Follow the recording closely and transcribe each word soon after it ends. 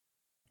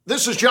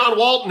This is John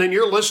Walton, and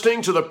you're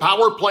listening to the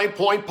Power Play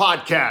Point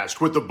podcast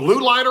with the Blue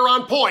Liner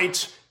on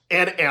point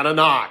and Anna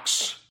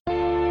Knox.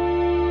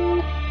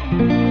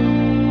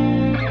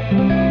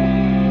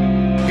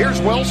 Here's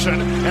Wilson,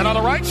 and on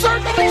the right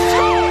circle, he scores!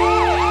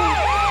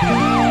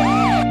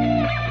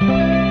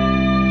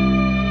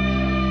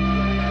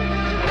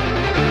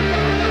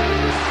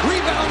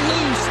 Rebound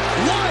loose,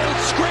 wild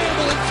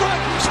scramble in front,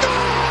 score!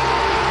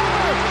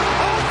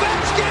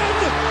 Ovechkin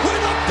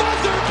with a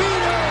buzzer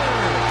beater!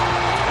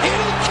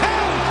 It'll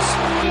count!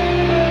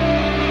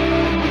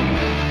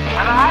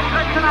 And the hat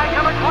trick tonight,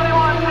 number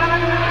 21,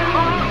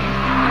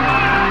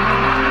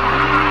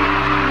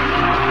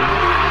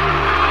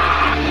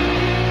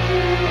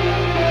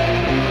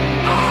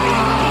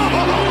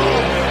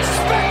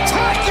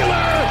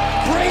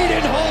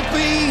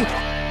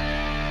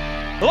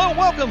 Hello,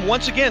 welcome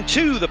once again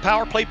to the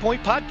Power Play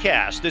Point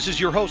podcast. This is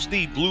your host,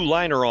 the Blue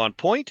Liner on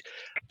Point,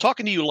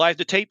 talking to you live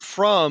to tape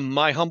from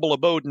my humble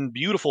abode in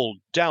beautiful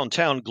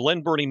downtown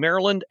Glen Burnie,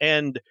 Maryland.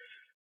 And,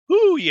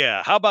 ooh,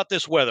 yeah, how about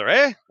this weather,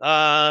 eh?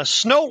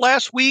 Snow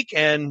last week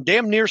and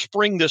damn near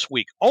spring this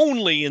week,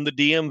 only in the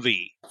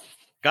DMV.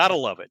 Gotta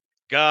love it.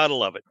 Gotta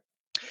love it.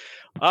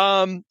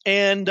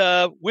 And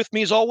with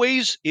me, as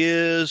always,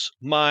 is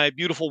my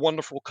beautiful,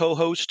 wonderful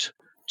co-host,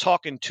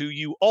 talking to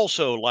you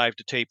also live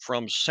to tape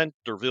from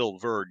Centerville,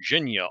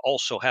 Virginia,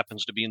 also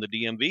happens to be in the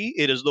DMV.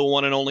 It is the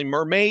one and only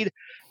mermaid,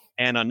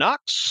 Anna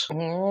Knox.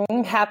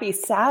 Happy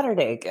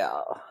Saturday,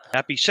 girl.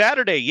 Happy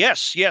Saturday.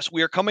 Yes,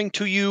 we are coming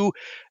to you,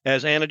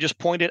 as Anna just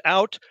pointed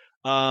out,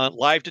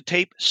 live to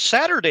tape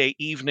Saturday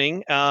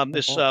evening.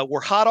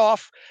 We're hot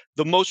off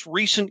the most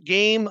recent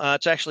game.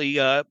 It's actually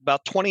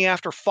about 20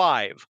 after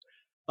 5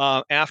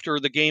 after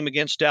the game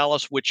against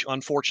Dallas, which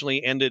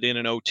unfortunately ended in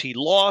an OT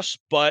loss,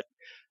 but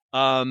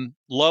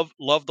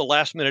love the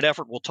last minute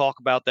effort. We'll talk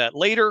about that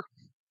later.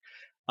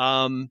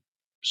 But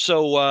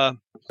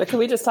can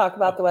we just talk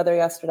about the weather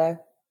yesterday?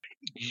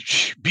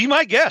 Be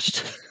my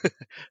guest.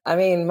 I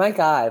mean, my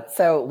God.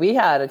 So we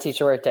had a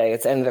teacher work day.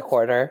 It's end of the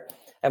quarter,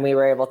 and we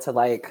were able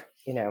to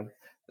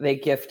they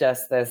gift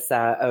us this,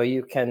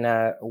 you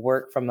can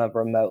work from a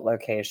remote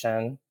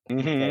location.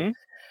 Mm-hmm.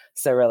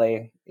 So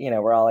really,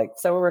 we're all like,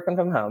 so we're working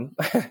from home.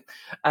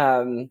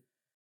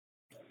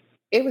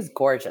 It was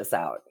gorgeous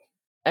out.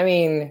 I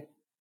mean,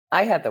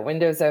 I had the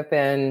windows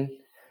open.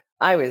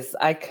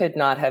 I could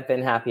not have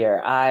been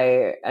happier.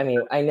 I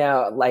mean, I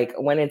know, like,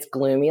 when it's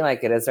gloomy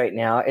like it is right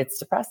now, it's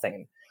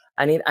depressing.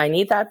 I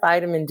need that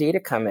vitamin D to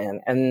come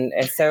in. And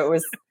so it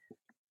was,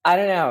 I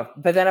don't know.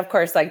 But then, of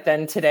course,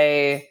 then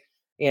today,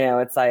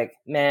 it's like,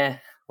 meh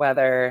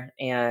weather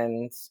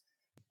and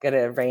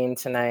gonna rain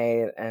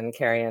tonight and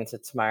carry into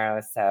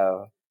tomorrow.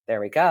 So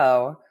there we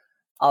go.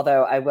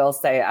 Although I will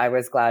say I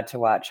was glad to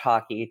watch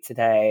hockey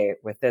today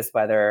with this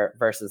weather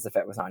versus if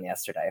it was on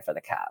yesterday for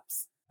the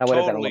Caps. That would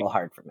have been a little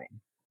hard for me.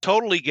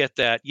 Totally get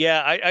that.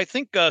 Yeah, I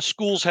think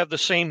schools have the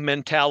same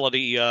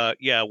mentality.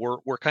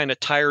 We're kind of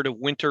tired of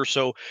winter,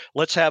 so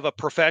let's have a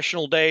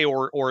professional day.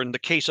 Or in the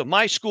case of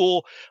my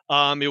school,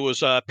 it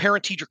was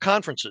parent-teacher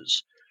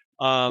conferences.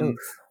 It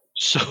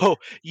was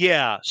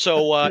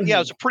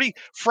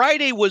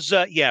Friday was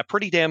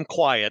pretty damn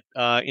quiet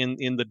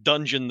in the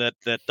dungeon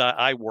that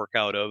I work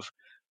out of.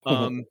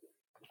 No.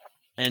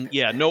 Are you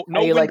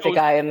windows. Like the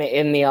guy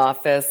in the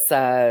office?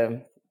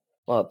 The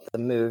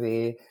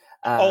movie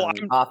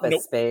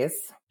Office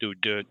Space.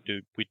 Dude,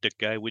 with the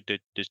guy with the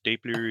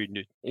stapler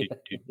and the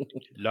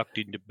locked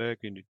in the back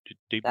and the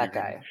stapler. That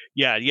guy.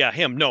 Yeah,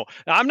 him. No,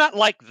 I'm not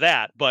like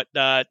that, but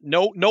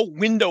no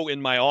window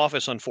in my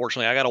office.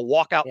 Unfortunately, I got to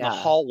walk out in the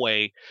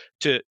hallway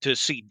to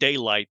see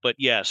daylight. But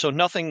yeah, so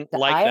nothing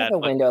like that. I have a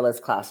windowless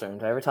classroom.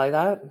 Did I ever tell you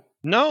that?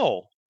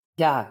 No.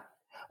 Yeah.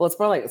 Well, it's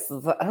more like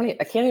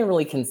I can't even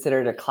really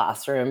consider it a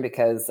classroom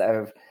because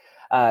of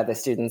the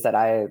students that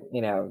I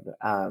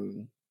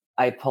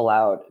pull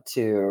out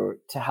to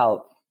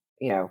help,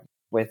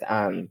 with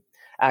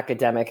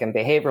academic and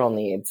behavioral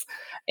needs.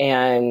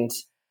 And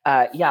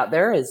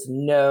there is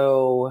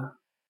no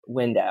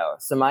window.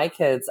 So my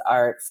kids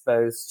are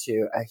exposed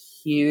to a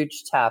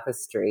huge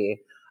tapestry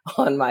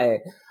on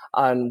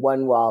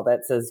one wall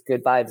that says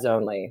good vibes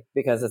only,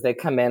 because as they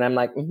come in, I'm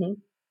like,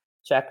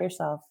 check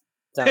yourself.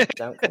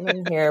 Don't come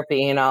in here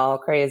being all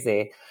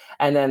crazy.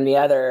 And then the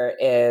other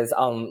is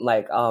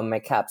all my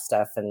Cap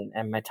stuff and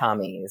my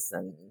Tommies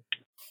and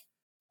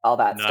all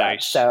that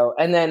stuff. So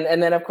and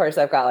then of course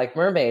I've got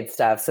mermaid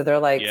stuff. So they're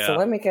like, so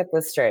let me get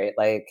this straight.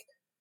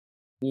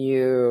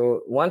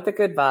 You want the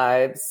good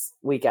vibes,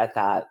 we get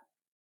that.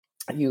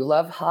 You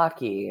love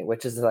hockey,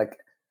 which is like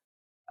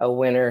a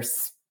winter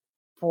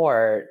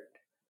sport,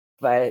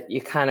 but you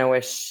kind of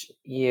wish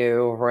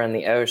you were in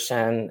the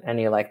ocean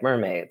and you like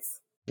mermaids.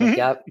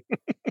 Yep.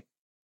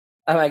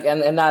 I'm like,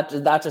 and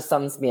that just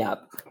sums me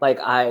up.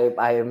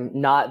 I'm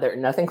not there.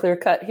 Nothing clear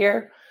cut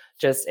here.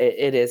 Just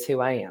it is who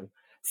I am.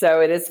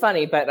 So it is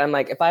funny, but I'm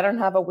like, if I don't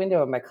have a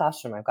window in my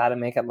classroom, I've got to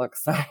make it look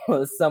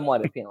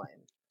somewhat appealing.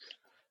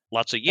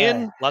 Lots of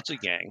yin, lots of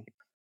yang.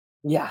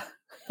 Yeah.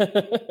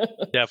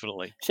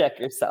 Definitely. Check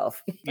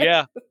yourself.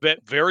 Yeah,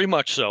 very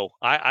much so.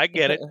 I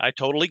get it. I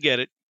totally get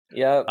it.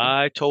 Yep.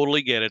 I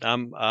totally get it.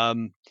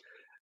 I'm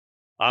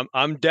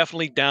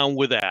definitely down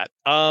with that.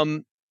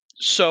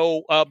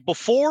 So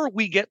before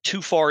we get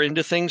too far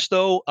into things,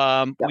 though,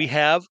 we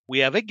have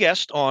a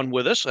guest on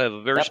with us. I have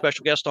a very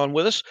special guest on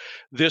with us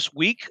this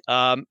week.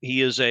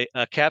 He is a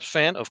Caps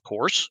fan, of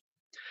course.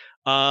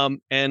 So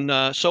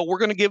we're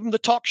going to give him the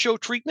talk show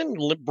treatment,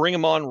 bring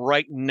him on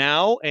right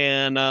now,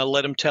 and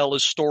let him tell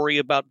his story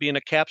about being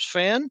a Caps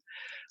fan.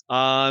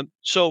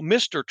 So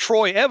Mr.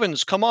 Troy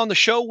Evans, come on the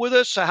show with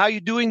us. How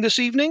you doing this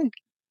evening?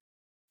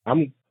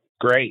 I'm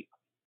great.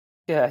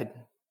 Good.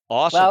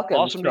 Awesome.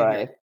 Welcome,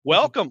 Troy.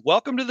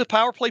 Welcome to the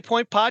Power Play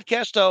Point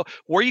podcast.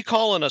 Where are you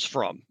calling us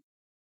from?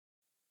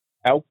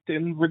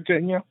 Elkton,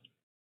 Virginia.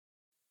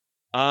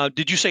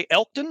 Did you say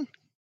Elkton?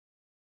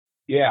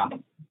 Yeah.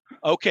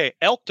 Okay,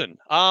 Elkton.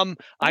 I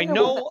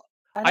know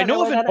of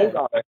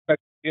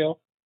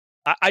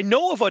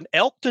an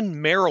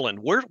Elkton, Maryland.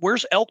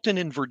 Where's Elkton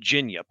in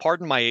Virginia?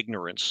 Pardon my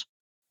ignorance.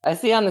 I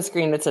see on the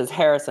screen it says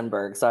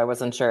Harrisonburg, so I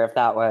wasn't sure if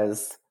that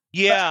was.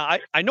 Yeah,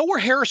 I know where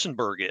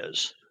Harrisonburg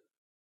is.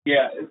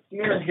 Yeah, it's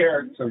near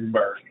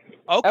Harrisonburg.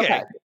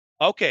 Okay.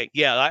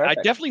 Yeah, I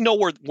definitely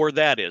know where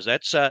that is.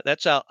 That's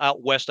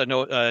out west. I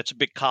know it's a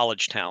big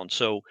college town,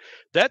 so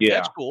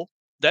that's cool.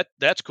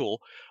 That's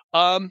cool.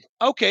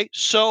 Okay,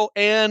 so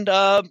and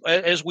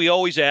as we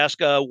always ask,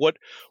 what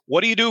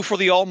do you do for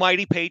the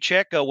almighty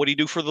paycheck? What do you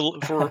do for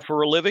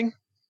a living?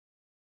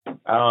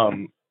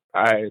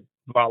 I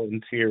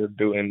volunteer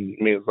doing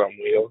Meals on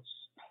Wheels.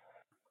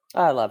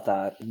 I love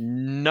that.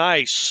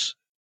 Nice.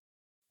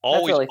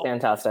 That's really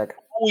fantastic.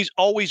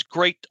 Always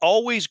great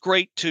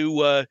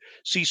to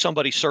see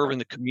somebody serving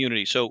the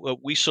community. So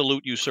we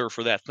salute you, sir,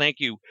 for that.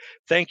 Thank you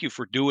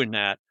for doing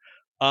that.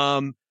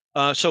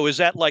 So is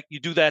that like you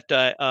do that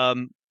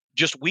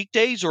just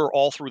weekdays or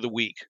all through the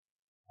week?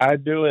 I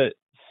do it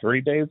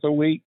 3 days a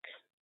week.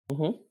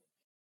 Mm-hmm.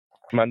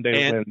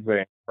 Monday, Wednesday,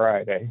 and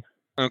Friday.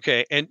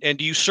 Okay, and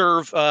do you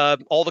serve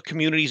all the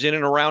communities in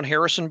and around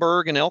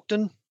Harrisonburg and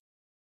Elkton?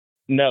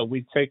 No,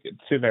 we take it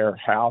to their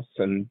house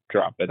and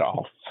drop it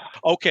off.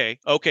 Okay,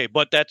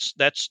 but that's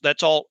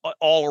all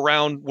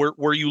around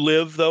where you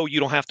live, though.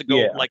 You don't have to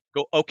go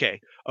go. Okay,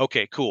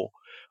 cool.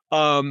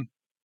 That's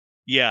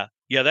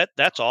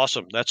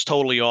awesome. That's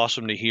totally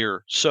awesome to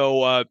hear.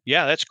 So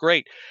that's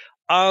great.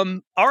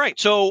 All right,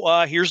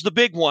 so here's the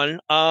big one.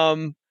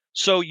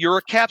 So you're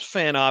a Caps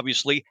fan,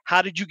 obviously.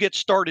 How did you get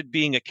started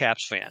being a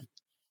Caps fan?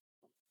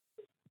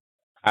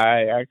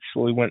 I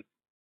actually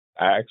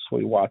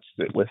watched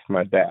it with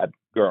my dad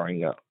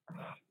growing up.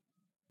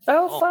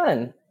 Oh,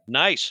 fun.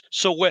 Nice.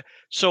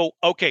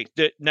 Okay.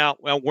 Now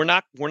we're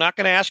not going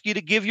to ask you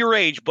to give your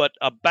age, but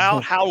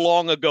about how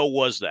long ago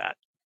was that?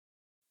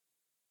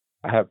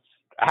 I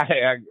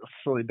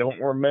actually don't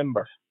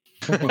remember.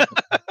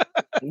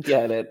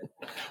 Get it.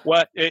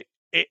 Well,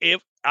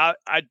 if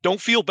I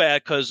don't feel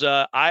bad because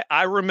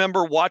I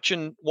remember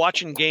watching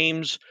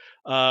games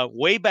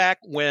way back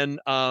when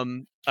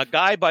a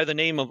guy by the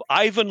name of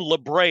Ivan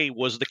LeBray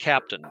was the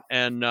captain,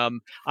 and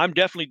I'm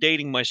definitely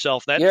dating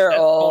myself. That's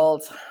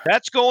old.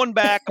 That's going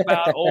back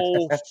about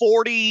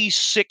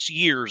 46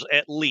 years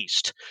at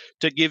least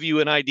to give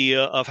you an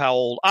idea of how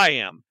old I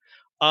am.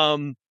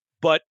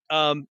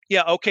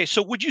 Okay.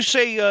 So would you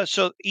say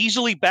so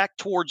easily back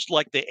towards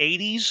like the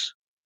 80s?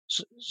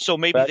 So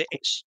maybe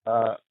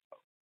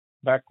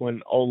back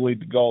when Ole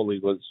the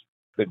goalie was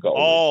the goalie.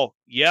 Oh,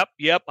 yep.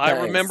 Nice.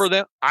 I remember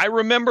them. I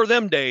remember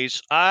them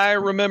days. I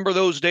remember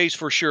those days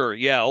for sure.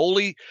 Yeah,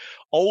 Ole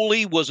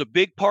was a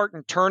big part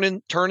in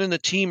turning the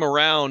team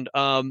around.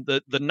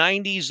 The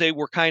 90s, they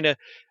were kind of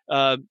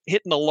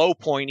hitting the low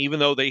point, even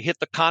though they hit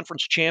the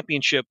conference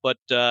championship. But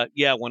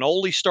when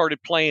Ole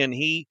started playing,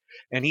 he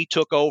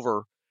took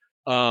over,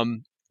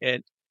 and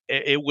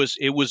it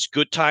was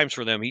good times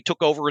for them. He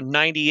took over in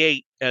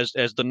 '98 as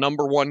the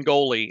number one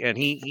goalie, and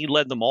he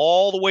led them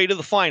all the way to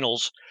the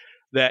finals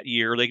that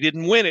year. They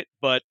didn't win it,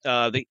 but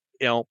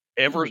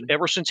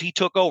ever since he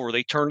took over,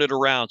 they turned it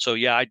around. So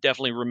yeah, I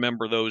definitely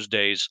remember those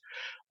days.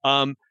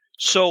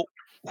 So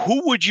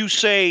who would you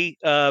say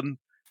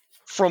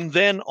from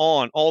then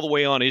on, all the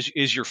way on,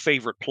 is your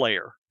favorite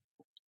player?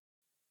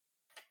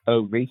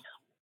 Ovi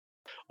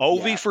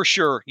for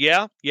sure.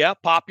 Yeah,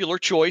 popular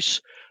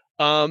choice.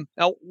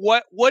 Now,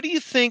 what do you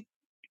think?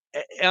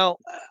 Now,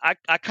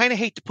 I kind of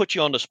hate to put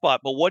you on the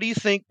spot, but what do you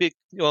think?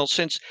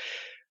 Since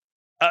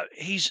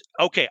he's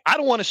okay, I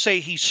don't want to say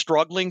he's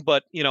struggling,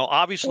 but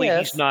obviously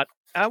he's not.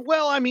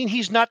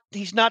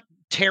 He's not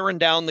tearing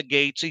down the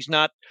gates. He's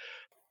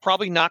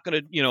probably not going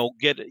to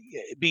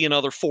be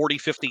another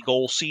 40-50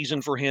 goal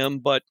season for him.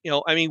 But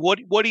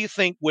what do you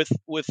think with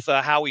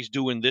how he's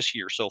doing this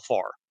year so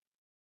far?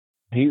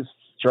 He's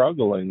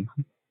struggling.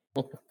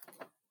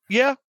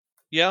 Yeah.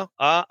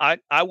 I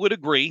would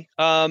agree.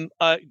 Do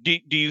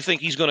you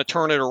think he's going to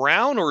turn it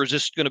around, or is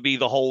this going to be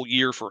the whole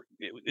year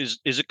is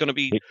it going to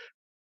be?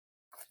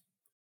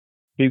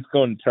 He's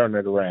going to turn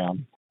it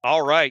around.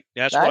 All right.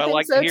 That's what I think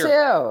like so to hear.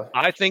 too.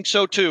 I think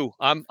so too.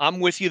 I'm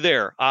with you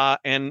there.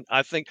 And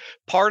I think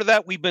part of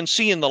that we've been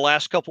seeing the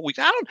last couple of weeks.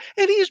 And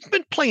he's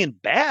been playing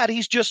bad.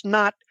 He's just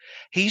not.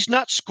 He's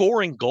not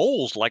scoring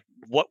goals like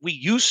what we're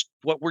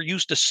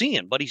used to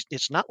seeing. But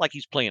it's not like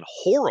he's playing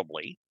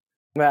horribly.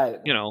 Right.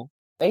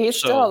 He's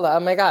still. Oh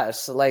my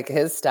gosh! Like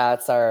his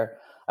stats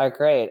are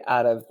great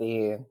out of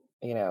the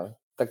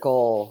the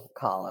goal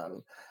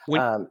column.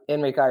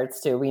 In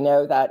regards to, we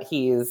know that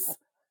he's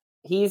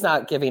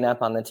not giving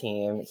up on the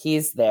team.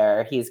 He's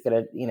there. He's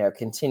going to,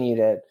 continue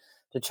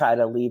to try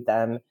to lead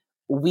them.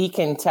 We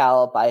can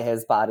tell by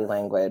his body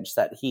language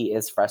that he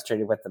is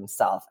frustrated with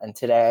himself. And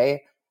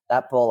today,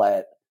 that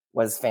bullet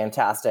was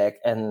fantastic.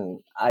 And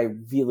I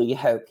really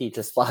hope he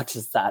just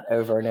watches that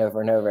over and over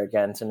and over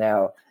again to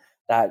know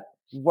that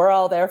we're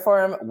all there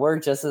for him. We're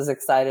just as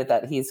excited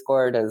that he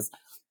scored as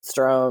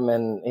Strome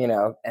and,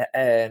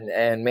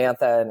 and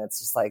Mantha. And it's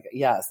just like,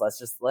 yes, let's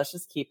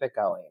just keep it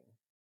going.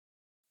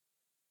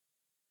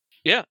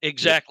 Yeah,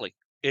 exactly.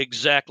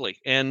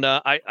 And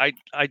I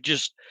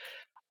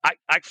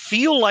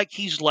feel like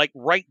he's like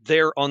right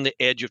there on the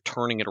edge of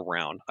turning it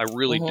around. I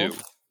really do.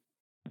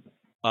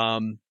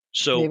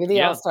 So maybe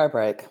the All-Star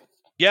break.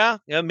 Yeah,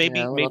 maybe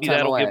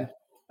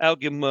that'll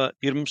give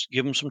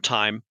him some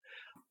time.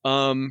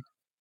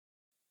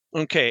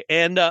 Okay,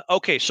 and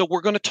so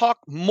we're going to talk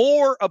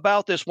more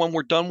about this when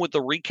we're done with the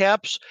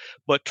recaps.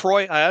 But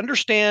Troy, I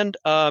understand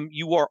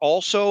you are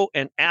also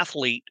an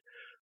athlete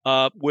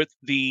with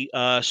the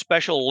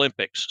Special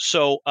Olympics.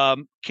 So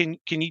can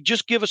you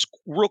just give us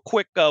real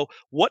quick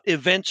what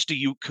event do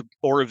you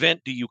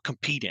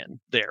compete in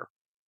there?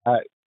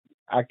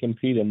 I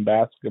compete in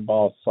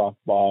basketball,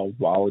 softball,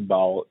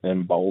 volleyball,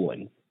 and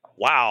bowling.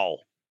 Wow.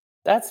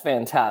 That's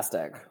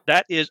fantastic.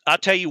 That is, I'll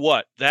tell you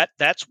what,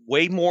 that's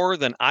way more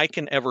than I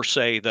can ever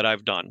say that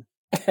I've done.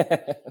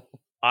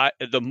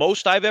 The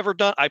most I've ever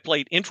done, I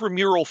played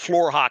intramural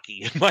floor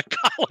hockey in my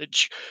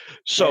college.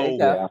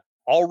 So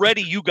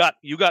already you got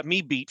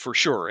me beat for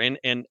sure. And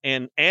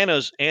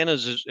Anna's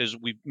as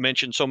we've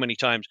mentioned so many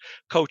times,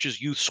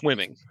 coaches youth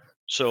swimming.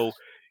 So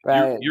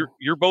right.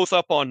 you're both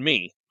up on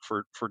me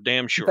for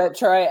damn sure. But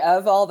Troy,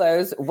 of all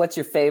those, what's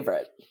your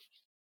favorite?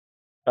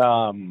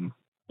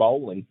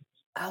 Bowling.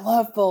 I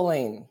love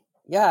bowling.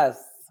 Yes.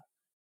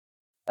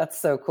 That's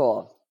so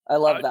cool. I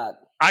love that.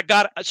 I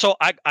got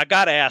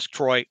to ask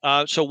Troy.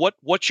 So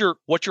what's your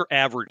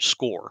average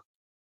score?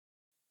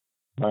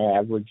 My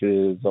average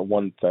is a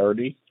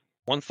 130.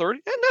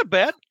 130? That's not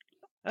bad.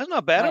 That's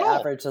not bad at all. My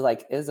average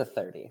is a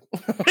 30.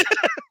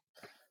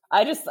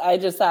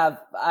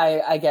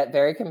 I get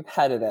very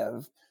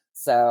competitive.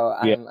 So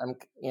I'm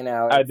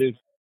I do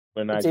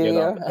when I get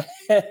on.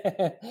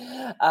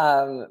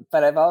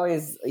 But I've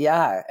always,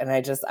 and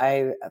I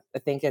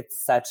think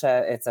it's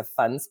it's a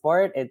fun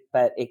sport,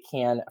 but it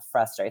can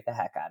frustrate the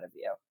heck out of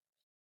you.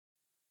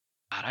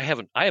 God, I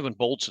haven't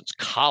bowled since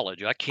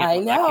college. I can't. I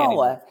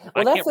know.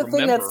 That's the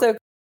thing that's so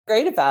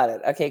great about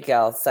it. Okay,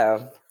 Gail.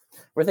 So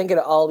we're thinking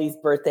of all these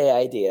birthday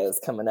ideas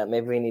coming up.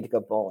 Maybe we need to go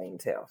bowling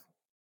too.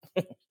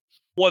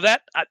 Well,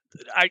 that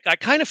I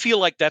kind of feel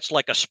like that's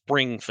like a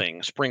spring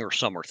or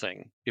summer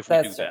thing if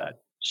we do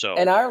that. So,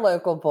 and our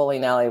local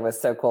bowling alley was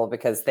so cool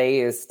because they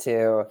used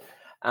to,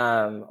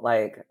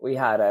 we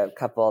had a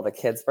couple of the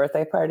kids'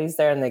 birthday parties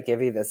there, and they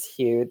give you this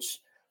huge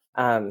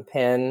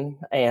pin,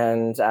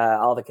 and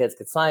all the kids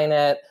could sign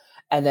it,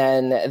 and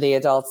then the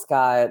adults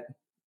got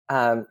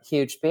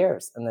huge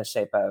beers in the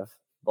shape of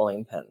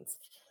bowling pins.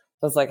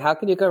 So it's like, how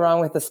could you go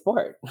wrong with the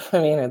sport? I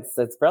mean,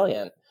 it's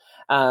brilliant.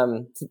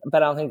 But I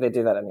don't think they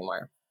do that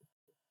anymore.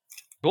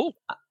 Cool.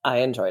 I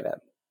enjoyed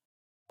it.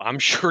 I'm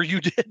sure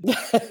you did.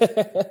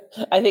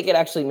 I think it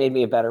actually made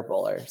me a better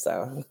bowler.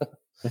 So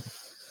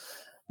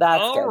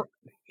that's good.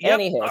 Yep.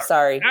 Anywho,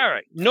 sorry. All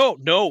right. No.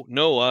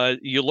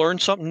 You learn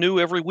something new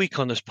every week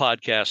on this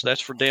podcast. That's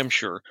for damn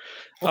sure.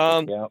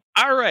 All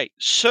right.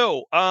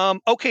 So,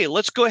 okay,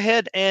 let's go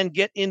ahead and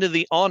get into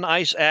the on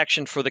ice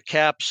action for the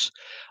Caps.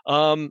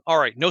 All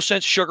right. No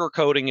sense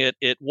sugarcoating it.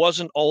 It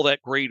wasn't all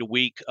that great a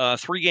week.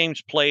 3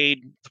 games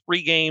played,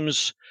 3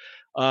 games.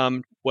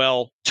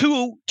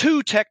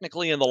 Two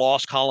technically in the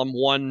loss column,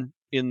 1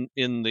 in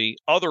the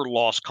other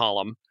loss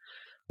column.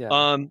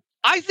 Yeah.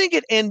 I think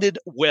it ended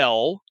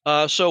well.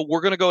 So we're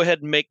going to go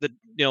ahead and make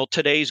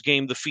today's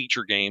game the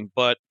feature game.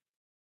 But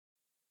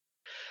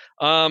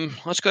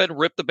let's go ahead and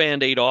rip the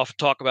Band-Aid off and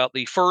talk about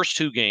the first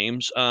 2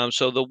 games.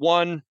 So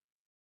the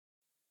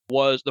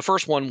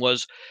first one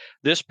was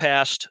this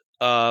past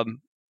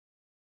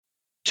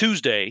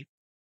Tuesday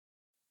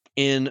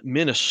in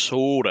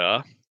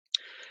Minnesota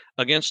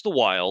against the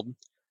Wild.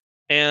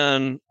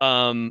 And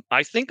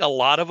I think a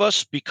lot of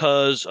us,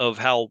 because of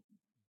how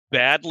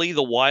badly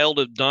the Wild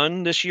have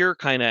done this year,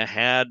 kind of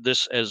had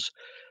this as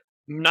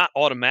not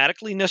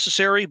automatically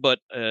necessary, but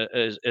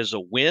as a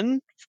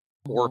win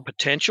or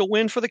potential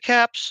win for the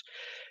Caps.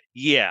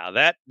 Yeah,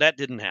 that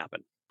didn't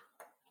happen.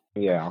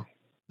 Yeah.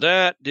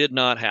 That did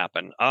not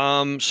happen.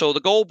 So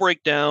the goal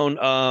breakdown,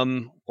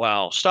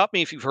 wow, stop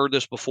me if you've heard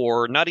this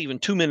before, not even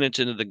 2 minutes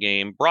into the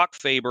game, Brock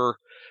Faber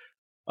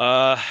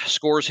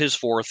scores his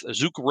fourth.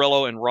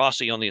 Zuccarello and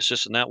Rossi on the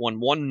assist in that one.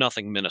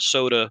 1-0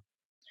 Minnesota.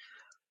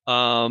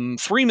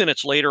 3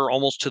 minutes later,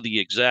 almost to the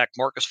exact,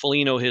 Marcus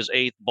Foligno his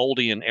eighth.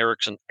 Boldy and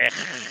Eriksson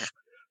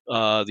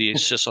the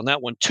assists on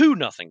that one.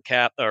 2-0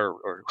 Cap.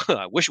 Or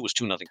I wish it was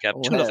 2-0 Cap.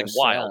 2-0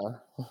 Wild.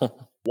 Yeah.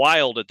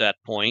 Wild at that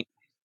point.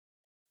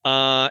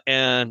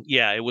 And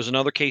yeah, it was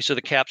another case of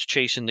the Caps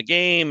chasing the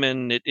game,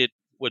 and it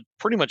would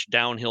pretty much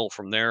downhill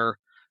from there.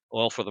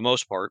 Well, for the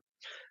most part.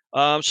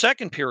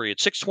 Second period,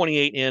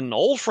 6:28 in. An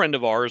old friend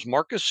of ours,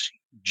 Marcus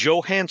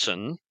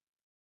Johansson.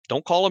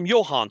 Don't call him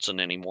Johansson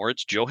anymore.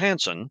 It's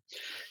Johansson.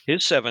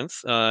 His seventh.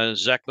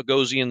 Zach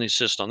Bogosian the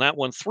assist on that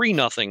one.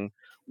 3-0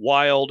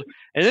 Wild.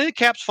 And then the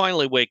Caps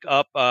finally wake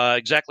up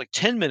exactly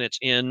 10 minutes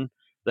in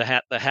the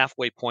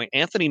halfway point.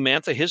 Anthony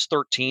Mantha, his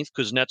 13th.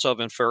 Kuznetsov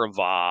and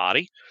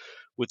Fehervary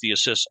with the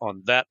assists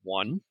on that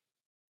one.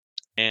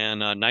 And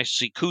nice to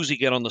see Kuzi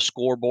get on the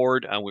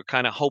scoreboard. They were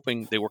kind of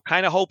hoping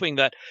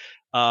that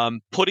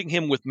putting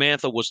him with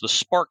Mantha was the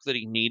spark that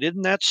he needed,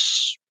 and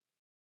that's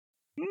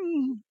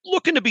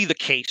looking to be the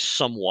case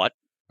somewhat.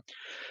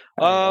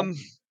 And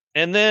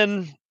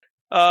then,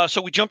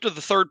 so we jump to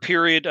the third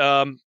period.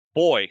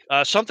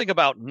 Something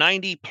about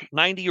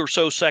 90 or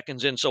so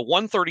seconds in, so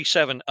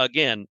 1:37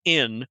 again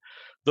in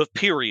the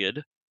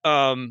period.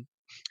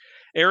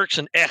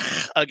 Eriksson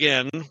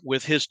again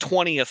with his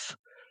 20th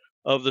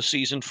of the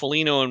season.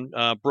 Foligno and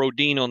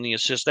Brodin on the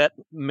assist. That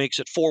makes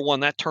it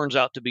 4-1. That turns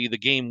out to be the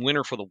game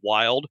winner for the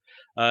Wild.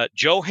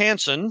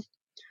 Johansson,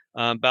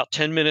 about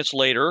 10 minutes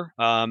later,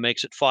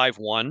 makes it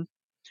 5-1.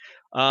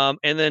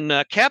 And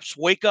then Caps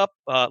wake up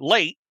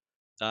late,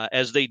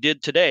 as they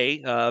did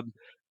today.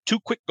 2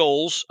 quick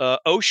goals.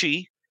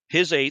 Oshie,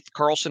 his eighth.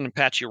 Carlson and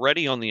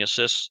Pacioretty on the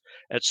assists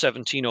at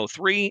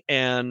 17:03.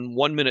 And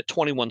 1 minute,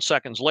 21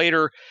 seconds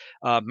later,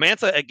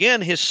 Mantha,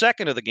 again, his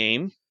second of the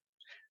game.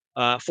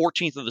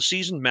 14th of the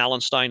season.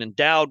 Malenstein and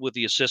Dowd with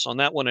the assists on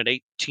that one at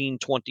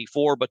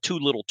 18:24, but too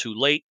little too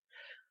late.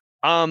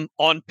 On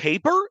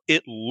paper,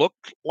 it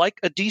looked like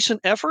a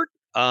decent effort.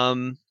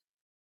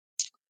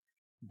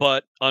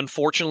 But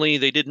unfortunately,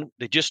 they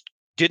just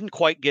didn't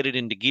quite get it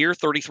into gear.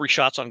 33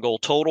 shots on goal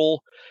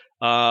total,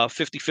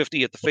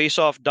 50-50 at the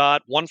faceoff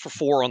dot, 1 for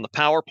 4 on the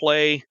power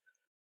play.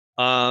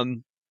 They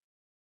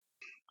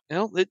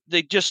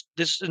just,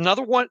 this is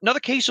another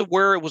case of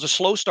where it was a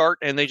slow start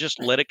and they just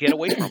let it get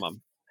away from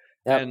them.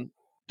 Yep. And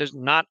there's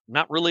not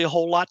really a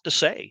whole lot to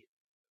say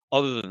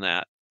other than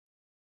that,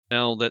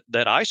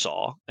 that I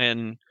saw.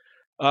 And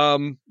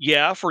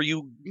for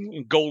you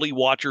goalie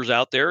watchers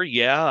out there,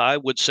 I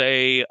would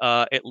say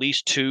at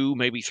least 2,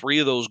 maybe 3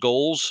 of those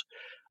goals,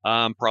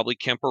 probably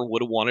Kemper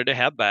would have wanted to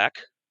have back.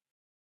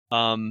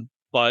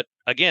 But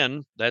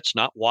again, that's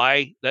not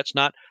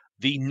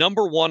the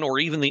number one or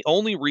even the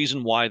only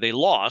reason why they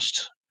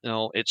lost.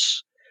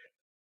 It's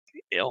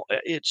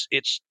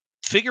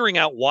figuring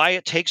out why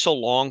it takes so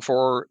long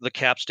for the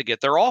Caps to get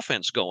their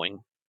offense going.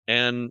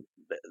 And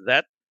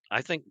that,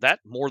 I think that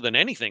more than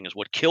anything is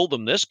what killed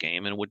them this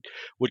game and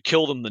would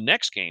kill them the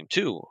next game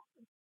too.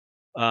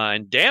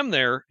 And damn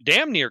near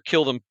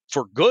kill them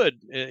for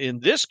good in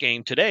this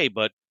game today,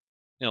 but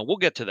we'll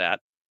get to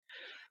that.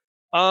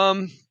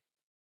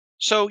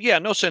 So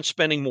no sense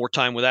spending more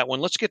time with that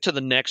one. Let's get to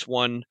the next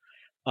one.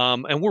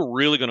 And we're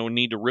really going to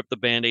need to rip the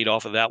Band-Aid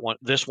off of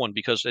this one,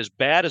 because as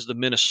bad as the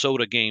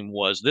Minnesota game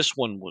was, this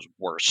one was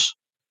worse.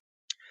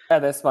 Yeah,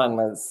 this one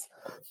was.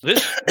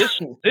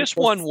 This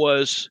one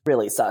was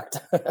really sucked.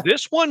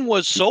 This one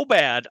was so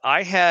bad.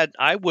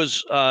 I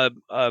was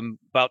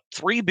about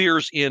 3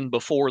 beers in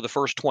before the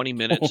first 20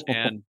 minutes,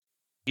 and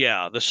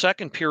the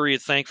second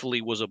period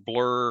thankfully was a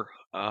blur.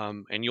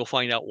 And you'll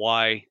find out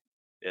why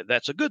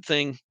that's a good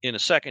thing in a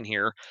second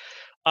here.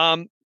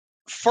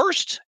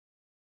 First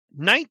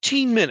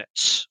 19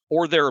 minutes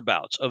or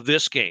thereabouts of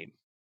this game.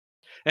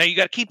 Now, you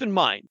got to keep in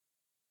mind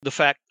the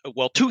fact,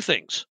 2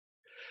 things.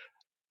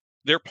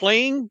 They're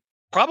playing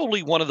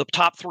probably one of the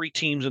top 3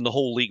 teams in the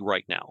whole league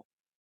right now.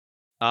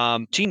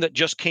 Team that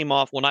just came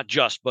off, well, not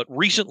just, but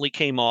recently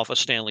came off a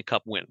Stanley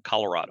Cup win,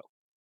 Colorado.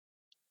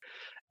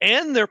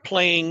 And they're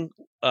playing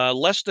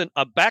less than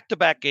a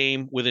back-to-back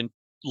game within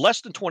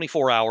less than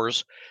 24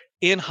 hours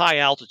in high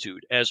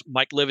altitude, as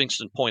Mike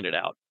Livingston pointed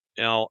out.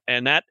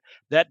 And that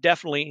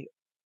definitely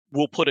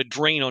will put a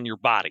drain on your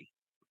body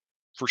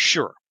for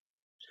sure.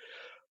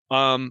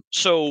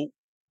 So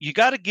you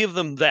got to give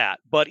them that.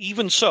 But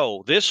even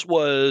so, this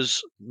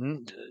was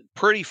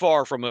pretty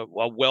far from a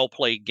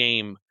well-played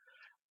game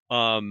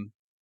by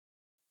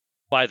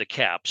the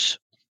Caps.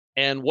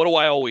 And what do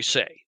I always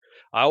say?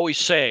 I always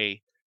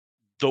say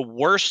the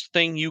worst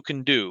thing you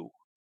can do,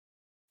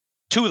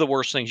 2 of the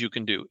worst things you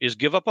can do, is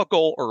give up a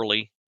goal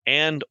early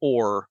and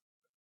or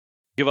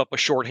give up a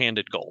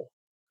shorthanded goal.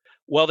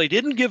 Well, they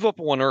didn't give up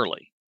one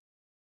early,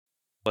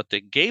 but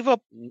they gave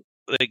up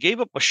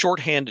a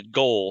shorthanded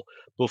goal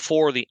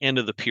before the end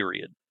of the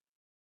period.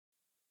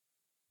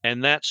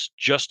 And that's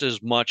just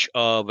as much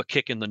of a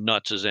kick in the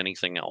nuts as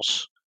anything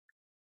else.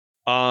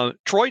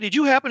 Troy, did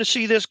you happen to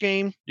see this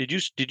game? Did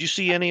you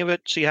see any of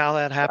it? See how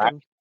that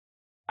happened?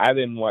 I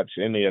didn't watch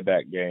any of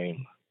that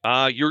game.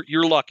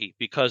 You're lucky,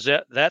 because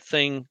that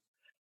thing,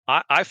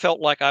 I felt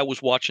like I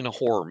was watching a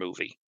horror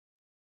movie.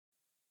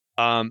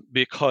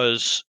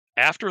 Because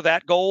after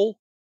that goal,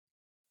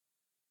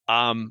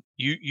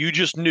 you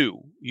just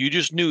knew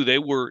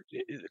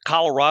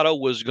Colorado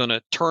was going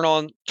to turn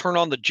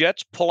on the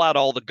jets, pull out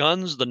all the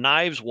guns, the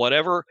knives,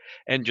 whatever,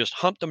 and just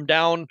hunt them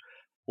down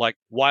like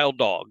wild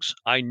dogs.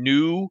 I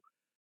knew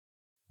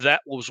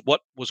that was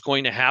what was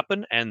going to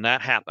happen, and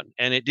that happened.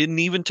 And it didn't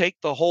even take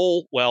the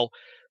whole, a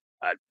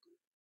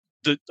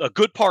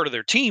good part of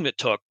their team it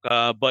took,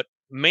 but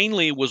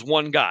mainly it was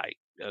one guy,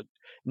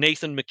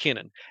 Nathan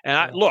MacKinnon. And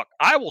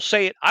I will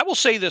say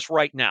this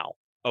right now,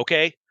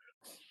 okay?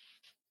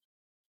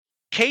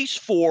 Case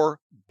for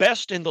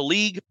best in the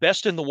league,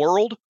 best in the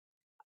world,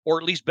 or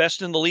at least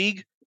best in the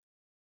league,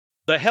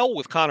 the hell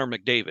with Connor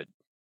McDavid,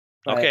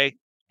 okay? Right.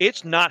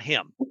 It's not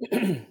him.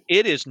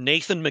 It is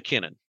Nathan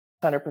MacKinnon.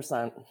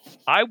 100%.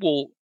 I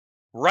will,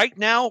 right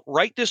now,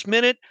 right this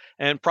minute,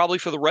 and probably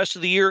for the rest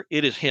of the year,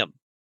 it is him.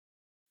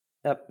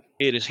 Yep.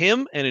 It is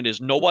him, and it is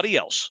nobody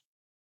else.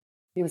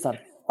 He was on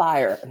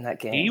fire in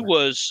that game. He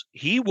was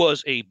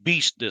a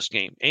beast this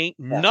game.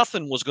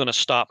 Nothing was going to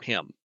stop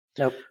him.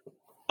 Nope.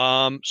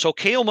 So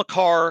Cale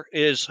Makar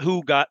is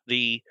who got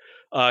the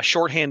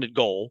shorthanded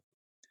goal.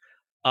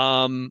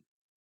 And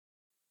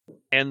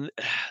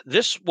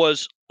this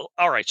was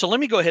all right. So let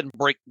me go ahead and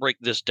break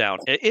this down.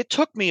 It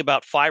took me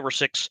about 5 or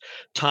 6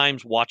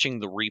 times watching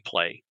the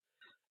replay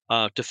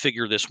to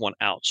figure this one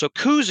out. So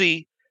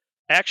Kuzi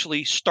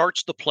actually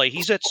starts the play.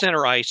 He's at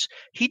center ice.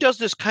 He does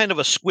this kind of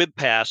a squib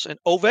pass, and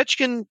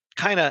Ovechkin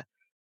kind of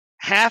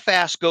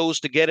half-ass goes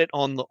to get it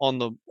on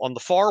the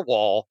far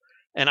wall.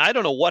 And I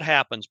don't know what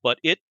happens, but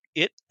it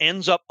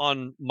ends up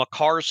on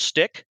Makar's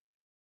stick,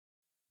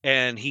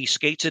 and he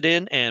skates it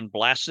in and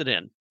blasts it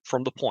in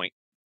from the point.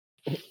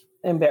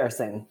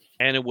 Embarrassing.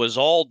 And it was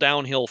all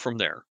downhill from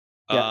there.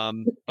 Yep.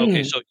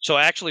 Okay, so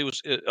actually it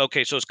was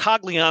okay. So it's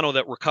Cogliano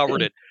that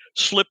recovered it,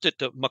 slipped it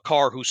to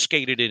Makar, who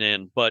skated it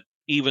in. But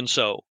even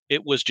so,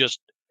 it was just,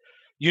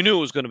 you knew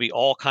it was going to be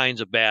all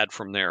kinds of bad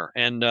from there.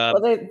 And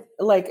they,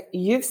 like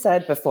you've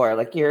said before,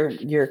 like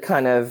you're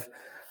kind of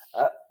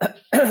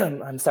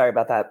I'm sorry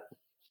about that.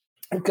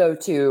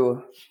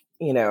 Go-to,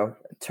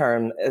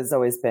 term has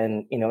always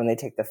been, when they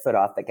take the foot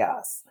off the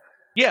gas.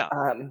 Yeah.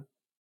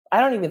 I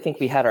don't even think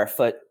we had our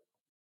foot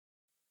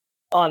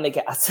on the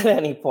gas at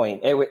any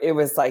point. It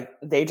was like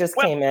they just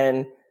came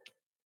in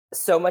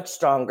so much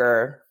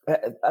stronger.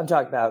 I'm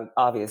talking about,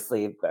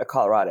 obviously,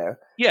 Colorado.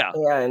 Yeah.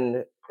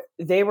 And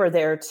they were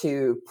there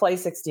to play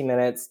 60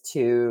 minutes,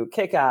 to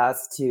kick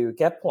ass, to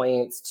get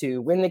points,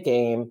 to win the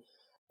game,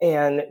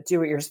 and do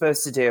what you're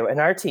supposed to do. And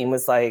our team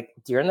was like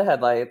deer in the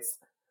headlights.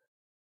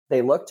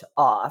 They looked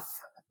off.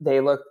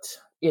 They looked,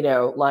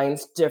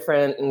 lines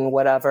different and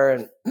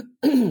whatever.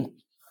 And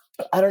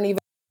I don't even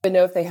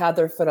know if they had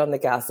their foot on the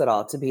gas at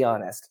all, to be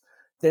honest.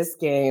 This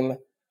game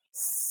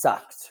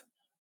sucked.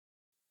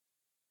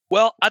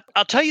 Well,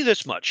 I'll tell you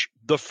this much.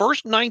 The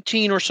first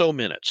 19 or so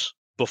minutes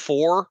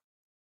before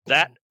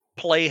that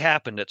play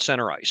happened at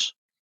center ice,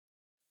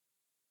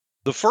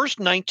 the first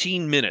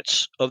 19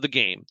 minutes of the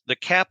game, the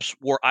Caps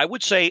were, I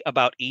would say,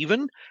 about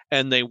even,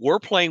 and they were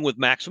playing with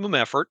maximum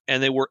effort,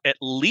 and they were at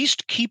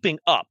least keeping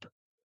up.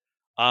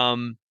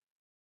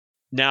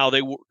 Now,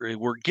 they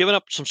were giving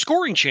up some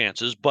scoring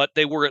chances, but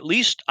they were at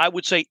least, I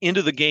would say,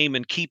 into the game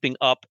and keeping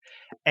up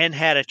and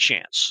had a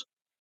chance.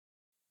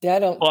 Yeah, I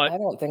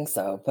don't think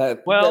so.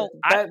 But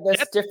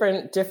that's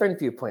different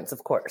viewpoints,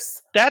 of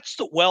course. That's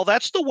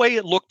the way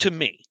it looked to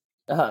me.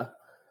 Uh-huh.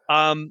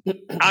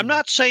 I'm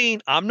not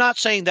saying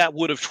that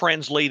would have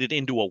translated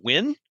into a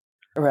win.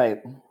 Right.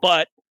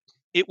 But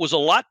it was a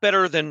lot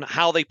better than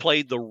how they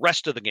played the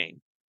rest of the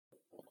game.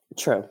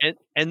 True.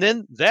 And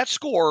then that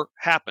score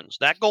happens.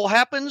 That goal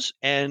happens,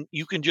 and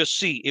you can just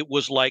see it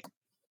was like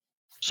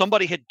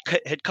somebody had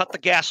cut the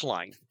gas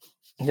line.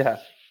 Yeah.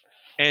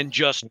 And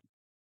just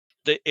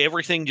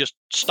everything just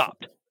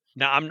stopped.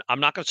 Now, I'm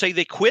not going to say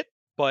they quit,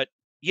 but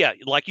yeah,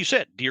 like you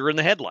said, deer in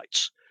the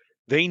headlights.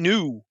 They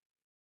knew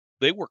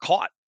they were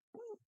caught.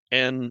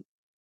 And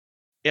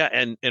yeah,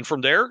 and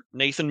from there,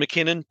 Nathan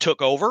MacKinnon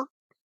took over,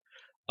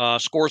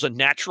 scores a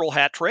natural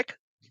hat trick.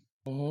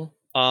 Mm-hmm.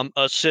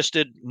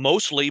 Assisted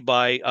mostly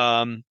by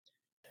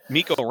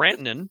Mikko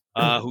Rantanen,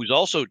 who's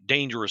also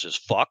dangerous as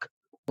fuck.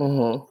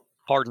 Mm-hmm.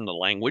 Pardon the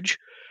language.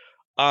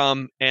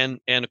 And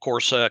of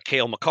course,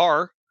 Cale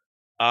Makar,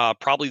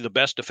 probably the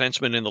best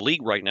defenseman in the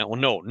league right now.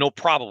 Well, no,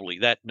 probably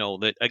that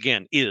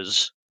again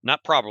is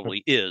not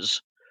probably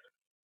is.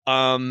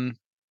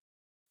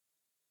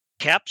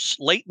 Caps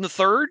late in the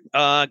third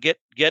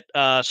get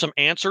some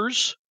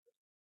answers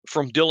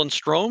from Dylan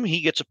Strome. He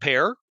gets a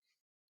pair.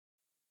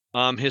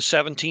 His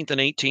 17th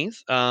and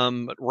 18th.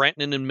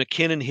 Rantanen and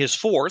MacKinnon his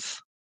 4th.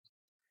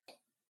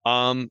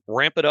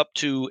 Ramp it up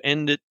to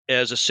end it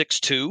as a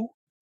 6-2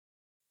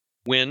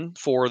 win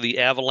for the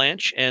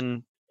Avalanche.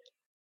 And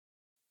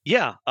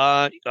yeah,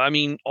 I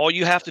mean, all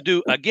you have to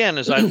do, again,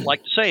 as I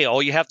like to say,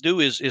 all you have to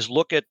do is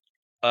look at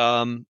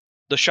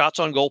the the shots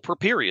on goal per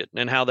period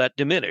and how that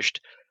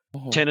diminished.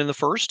 Mm-hmm. 10 in the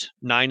first,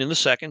 9 in the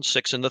second,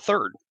 6 in the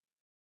third.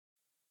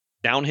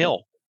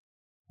 Downhill.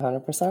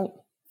 100%.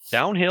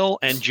 Downhill,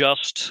 and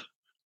just,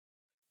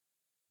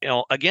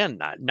 again,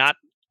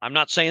 I'm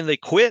not saying they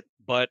quit,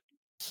 but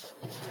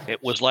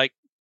it was like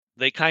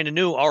they kind of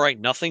knew, all right,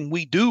 nothing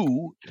we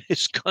do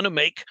is going to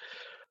make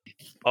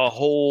a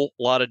whole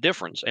lot of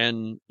difference.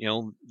 And,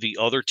 the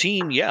other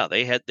team,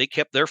 they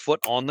kept their foot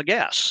on the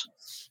gas.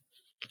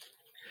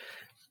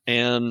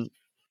 And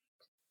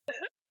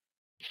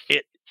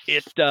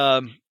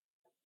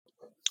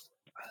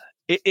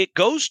it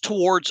goes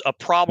towards a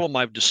problem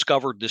I've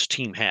discovered this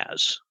team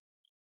has.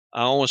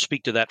 I want to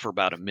speak to that for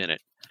about a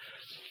minute.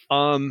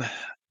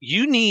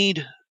 You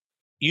need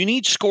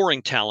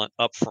scoring talent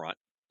up front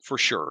for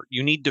sure.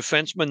 You need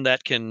defensemen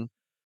that can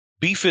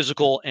be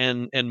physical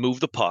and move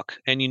the puck,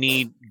 and you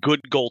need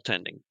good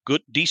goaltending,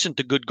 decent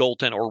to good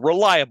goaltending, or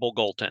reliable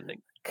goaltending.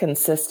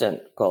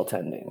 Consistent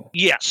goaltending.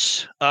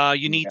 Yes,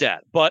 you need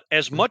that. But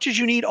as much as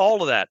you need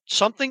all of that,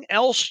 something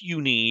else you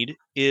need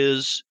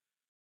is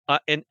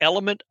an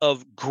element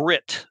of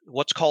grit,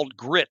 what's called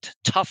grit,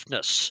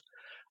 toughness,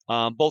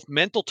 both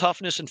mental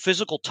toughness and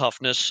physical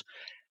toughness,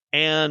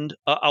 and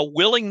a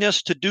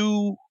willingness to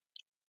do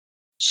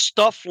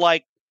stuff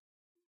like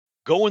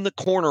go in the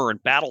corner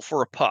and battle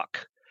for a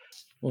puck,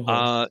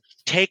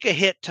 take a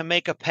hit to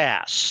make a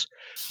pass,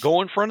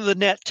 go in front of the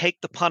net, take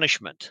the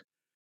punishment,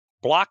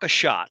 block a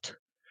shot,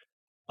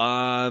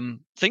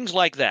 things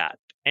like that.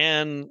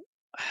 And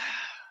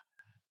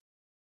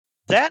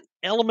that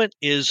element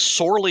is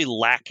sorely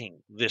lacking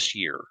this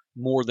year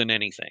more than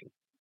anything.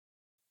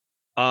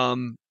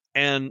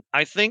 And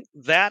I think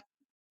that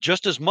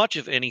just as much,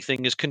 if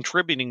anything, is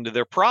contributing to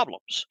their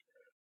problems.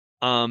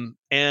 And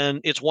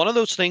it's one of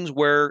those things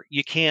where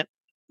you can't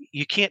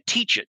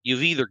teach it.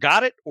 You've either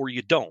got it or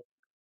you don't.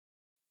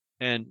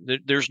 And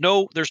there's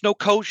no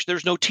coach,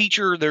 there's no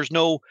teacher, there's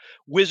no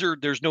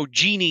wizard, there's no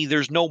genie,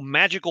 there's no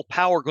magical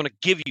power going to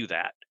give you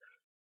that.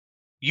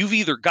 You've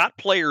either got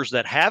players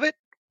that have it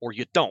or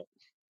you don't.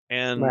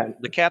 And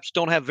the Caps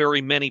don't have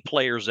very many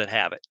players that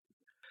have it.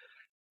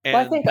 And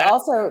I think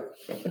also,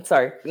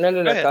 sorry, no,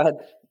 go ahead.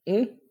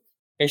 Are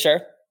you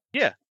sure?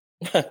 Yeah.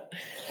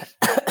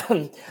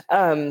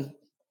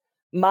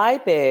 My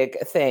big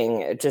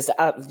thing, just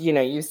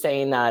you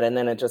saying that, and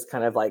then it just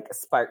kind of like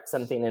sparked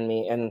something in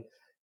me, and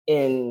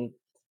in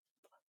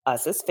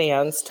us as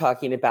fans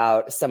talking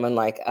about someone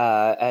like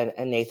a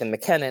Nathan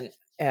MacKinnon,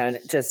 and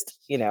just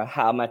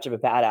how much of a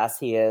badass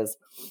he is.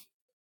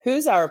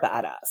 Who's our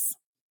badass?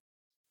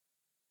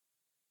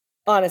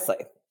 Honestly,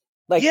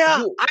 like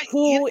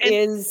who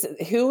is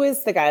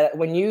the guy that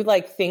when you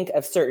like think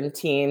of certain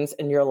teams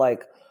and you're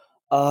like,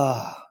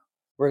 oh,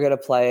 we're gonna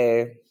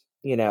play,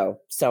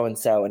 so and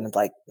so, and it's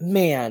like,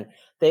 man,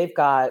 they've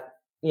got,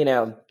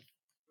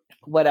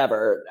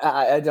 whatever.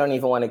 I don't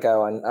even want to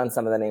go on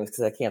some of the names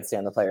because I can't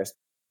stand the players.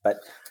 But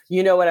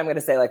you know what I'm going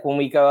to say? Like when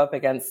we go up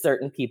against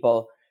certain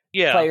people,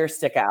 players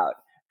stick out.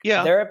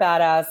 Yeah, they're a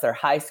badass. They're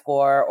high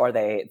score, or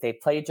they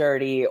play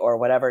dirty, or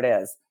whatever it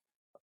is.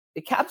 The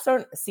Caps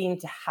don't seem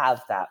to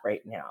have that right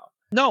now.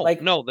 No,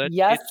 like, no, that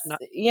yes, it's not.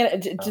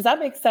 Does that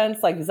make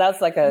sense? Like, that's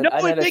like a. No,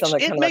 I know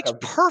it makes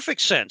perfect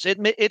sense.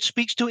 It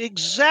speaks to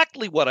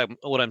exactly what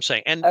I'm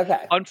saying. And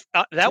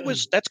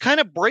that's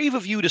kind of brave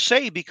of you to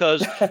say,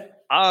 because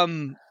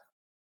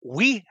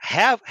we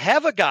have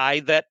a guy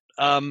that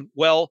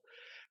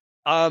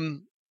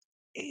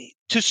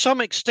to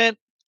some extent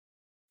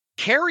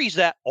carries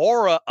that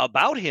aura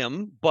about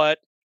him, but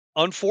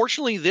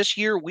unfortunately this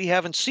year we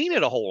haven't seen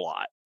it a whole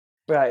lot.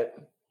 Right.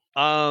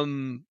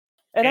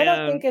 And I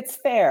don't think it's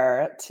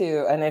fair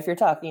to, and if you're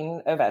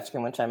talking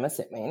Ovechkin, which I'm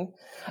assuming,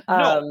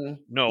 no.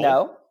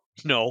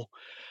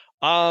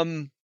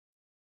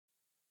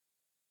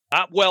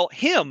 Well,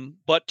 him,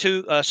 but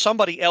to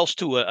somebody else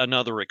to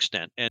another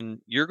extent,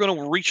 and you're going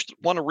to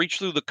want to reach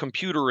through the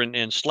computer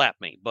and slap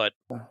me, but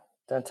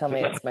don't tell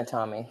me it's my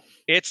Tommy.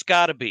 It's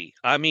got to be.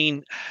 I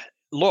mean,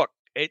 look,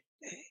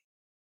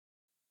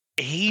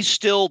 he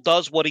still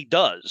does what he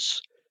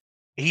does.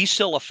 He's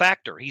still a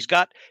factor. He's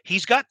got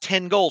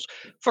 10 goals.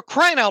 For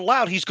crying out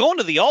loud, he's going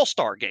to the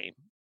All-Star game.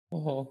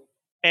 Mm-hmm.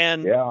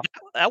 And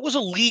that was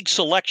a league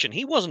selection.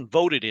 He wasn't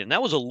voted in.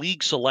 That was a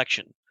league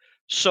selection.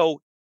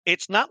 So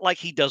it's not like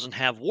he doesn't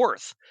have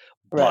worth.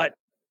 Right. But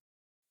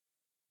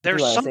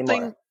there's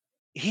something.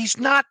 He's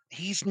not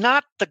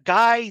the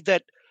guy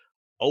that,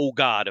 oh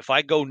God, if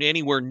I go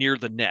anywhere near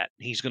the net,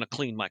 he's going to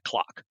clean my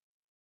clock.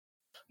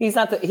 He's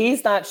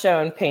not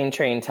showing Pain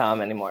Train Tom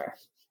anymore.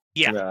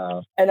 Yeah.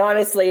 No. And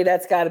honestly,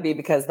 that's got to be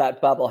because that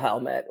bubble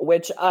helmet,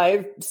 which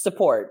I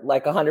support,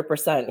 like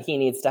 100%. He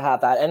needs to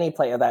have that. Any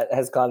player that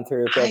has gone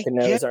through broken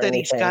nose or anything.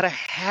 He's got to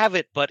have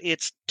it, but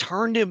it's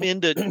turned him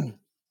into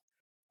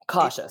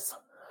cautious.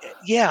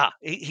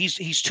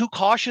 He's too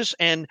cautious,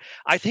 and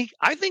I think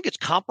it's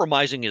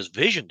compromising his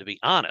vision, to be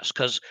honest,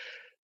 because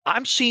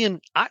I'm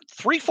seeing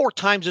 3-4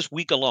 times this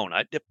week alone,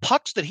 the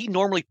pucks that he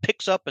normally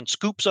picks up and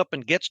scoops up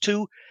and gets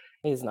to,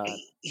 he's not.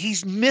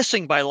 He's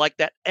missing by like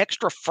that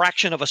extra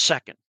fraction of a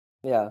second.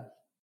 Yeah.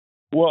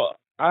 Well,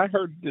 I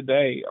heard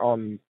today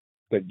on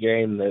the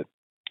game that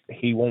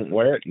he won't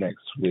wear it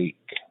next week.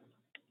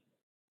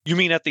 You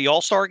mean at the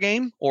All-Star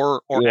game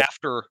or Yeah.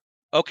 after?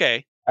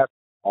 Okay.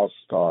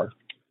 All-Star.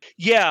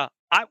 Yeah.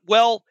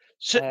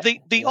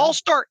 The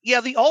All-Star,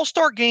 the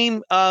All-Star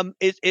game,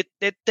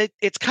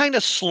 it's kind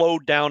of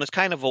slowed down. It's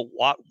kind of a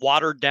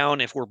watered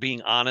down, if we're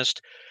being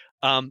honest.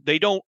 They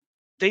don't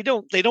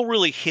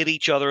really hit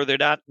each other. They're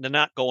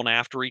not going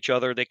after each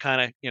other. They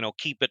kind of,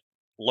 keep it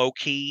low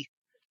key.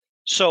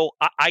 So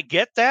I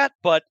get that,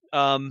 but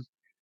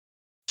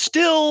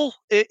still,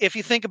 if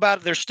you think about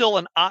it, there's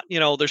still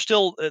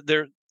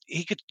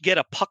he could get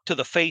a puck to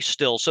the face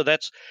still. So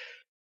that's,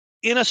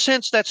 in a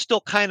sense, that's still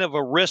kind of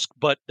a risk.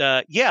 But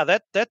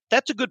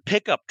that's a good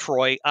pickup,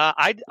 Troy.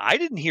 I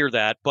didn't hear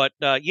that, but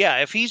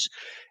if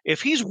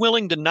he's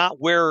willing to not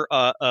wear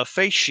a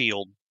face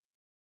shield,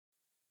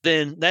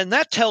 then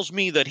that tells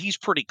me that he's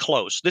pretty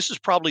close. This is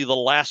probably the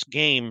last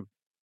game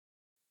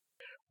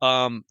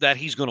that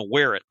he's going to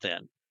wear it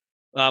then,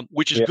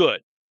 which is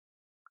good.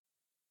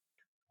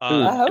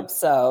 I hope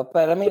so.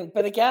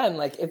 But again,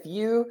 like if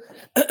you,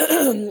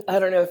 I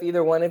don't know if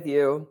either one of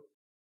you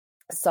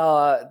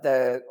saw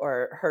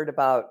or heard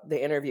about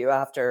the interview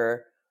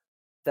after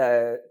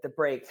the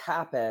break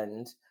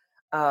happened,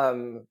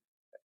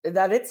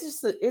 that it's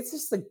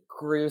just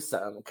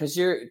gruesome because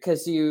your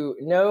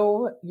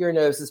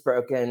nose is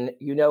broken,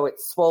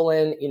 it's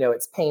swollen,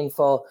 it's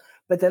painful,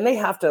 but then they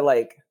have to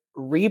like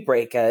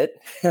re-break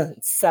it,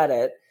 set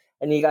it.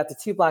 And you got the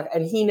 2 block,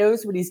 and he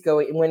knows when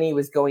he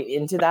was going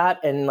into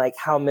that and like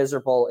how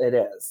miserable it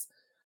is.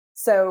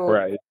 So,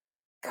 right.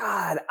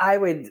 God, I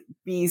would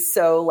be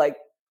so like,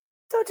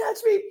 don't touch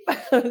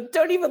me.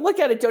 Don't even look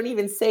at it. Don't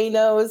even say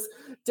no's.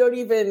 Don't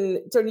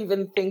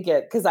even think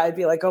it. Cause I'd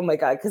be like, oh my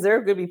God. Cause there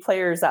are going to be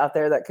players out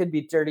there that could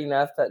be dirty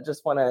enough that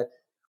just want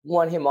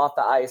him off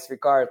the ice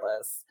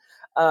regardless.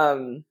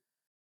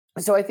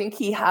 So I think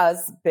he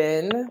has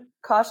been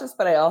cautious,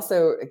 but I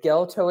also,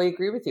 Gil, totally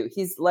agree with you.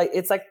 He's like,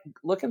 it's like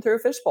looking through a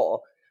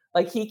fishbowl.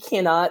 Like he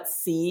cannot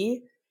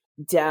see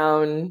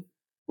down,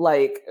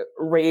 like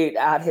right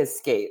at his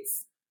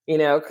skates,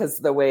 because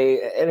the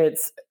way, and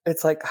it's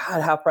like,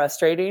 God, how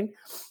frustrating.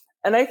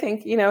 And I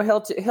think,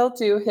 he'll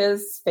do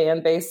his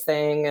fan base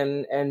thing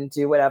and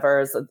do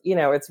whatever. So,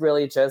 it's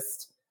really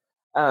just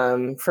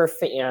for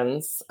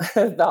fans,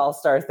 the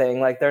All-Star thing.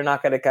 Like they're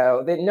not going to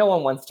go. No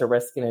one wants to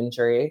risk an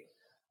injury.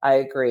 I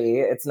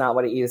agree. It's not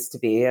what it used to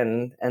be.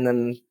 And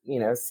then,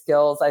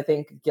 skills, I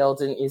think, Gil,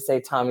 didn't you say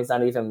Tommy's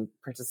not even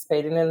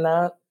participating in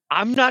that?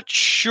 I'm not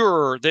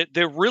sure that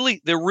they're really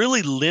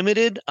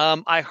limited.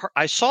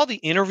 I saw the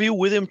interview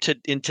with him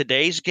in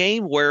today's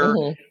game where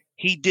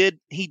he did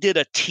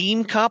a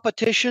team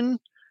competition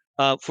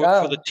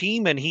for the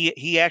team. And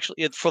he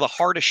actually, for the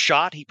hardest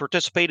shot, he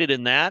participated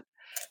in that.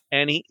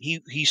 And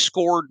he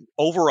scored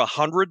over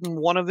 100 in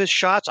one of his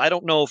shots. I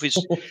don't know if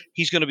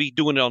he's going to be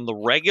doing it on the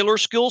regular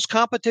skills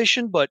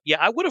competition, but yeah,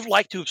 I would have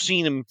liked to have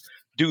seen him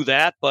do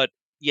that. But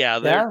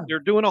they're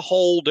doing a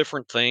whole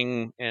different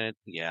thing, and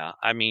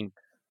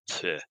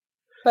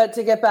But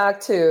to get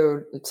back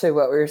to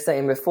what we were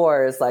saying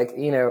before is like,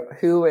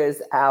 who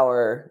is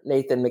our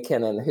Nathan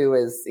MacKinnon? Who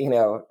is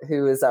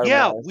our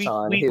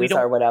Sean? Who is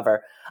our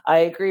whatever? I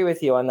agree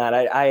with you on that.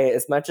 I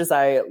as much as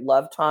I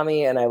love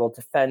Tommy and I will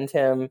defend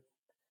him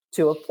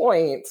to a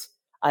point,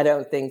 I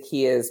don't think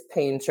he is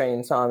pain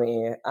trained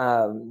Tommy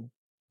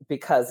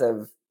because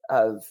of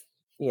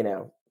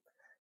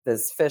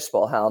this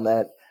fishbowl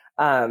helmet.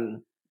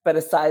 But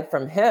aside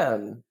from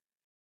him,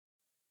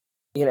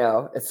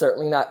 it's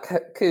certainly not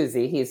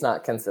Kuzi. He's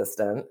not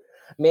consistent.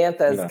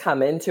 Mantha's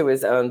come into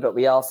his own, but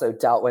we also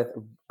dealt with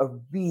a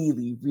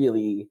really,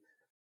 really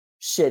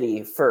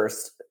shitty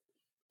first,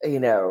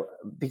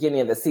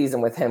 beginning of the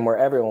season with him where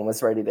everyone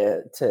was ready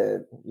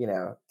to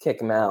kick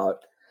him out.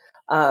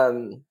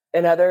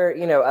 And other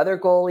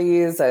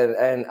goalies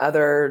and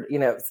other,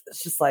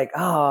 it's just like,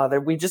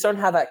 we just don't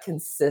have that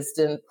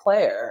consistent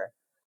player.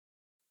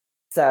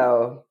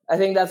 So I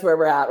think that's where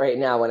we're at right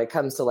now when it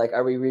comes to like,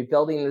 are we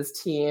rebuilding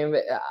this team?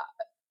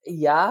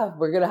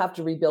 We're going to have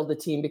to rebuild the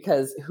team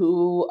because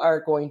who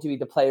are going to be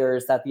the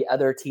players that the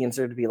other teams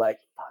are to be like,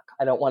 fuck,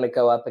 I don't want to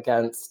go up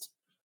against,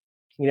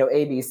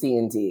 A, B, C,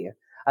 and D.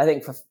 I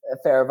think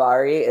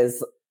Faravari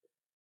is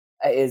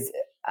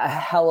a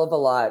hell of a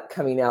lot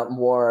coming out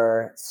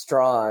more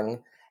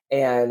strong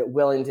and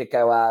willing to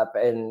go up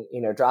and,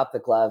 drop the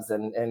gloves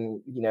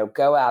and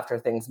go after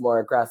things more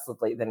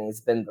aggressively than he's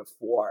been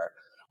before,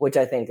 which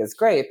I think is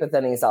great. But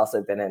then he's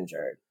also been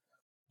injured.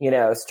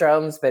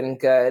 Strome's been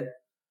good,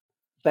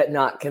 but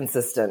not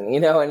consistent,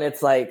 and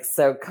it's like,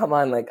 so come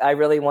on, like, I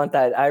really want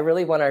that. I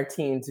really want our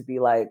team to be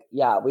like,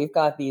 yeah, we've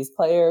got these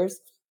players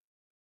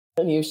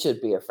and you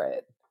should be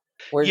afraid.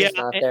 We're just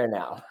not there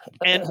now.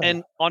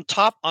 and on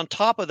top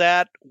of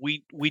that,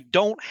 we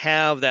don't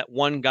have that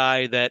one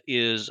guy that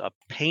is a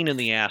pain in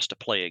the ass to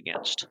play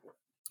against.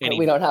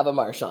 We don't have a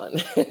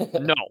Marchand.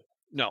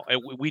 No,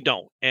 we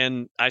don't.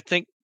 And I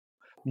think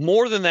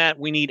more than that,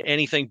 we need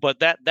anything. But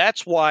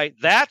that's why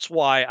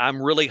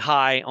I'm really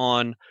high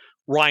on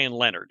Ryan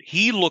Leonard.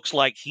 He looks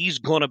like he's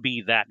going to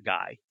be that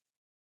guy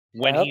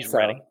when he's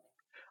ready.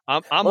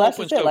 I'm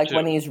hoping so like too.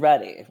 When he's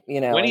ready,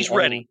 when he's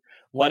ready.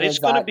 When but is it's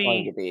going to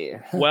be?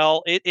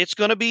 Well, it's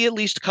going to be at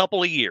least a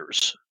couple of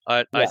years,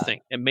 I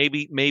think, and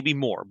maybe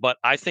more. But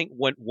I think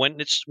when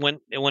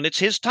it's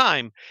his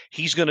time,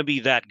 he's going to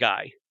be that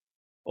guy,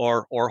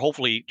 or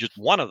hopefully just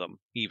one of them,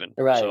 even.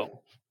 Right.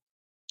 So,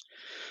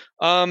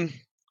 all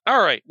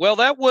right. Well,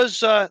 that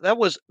was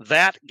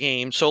that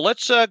game. So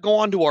let's go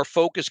on to our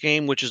focus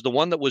game, which is the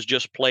one that was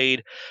just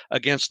played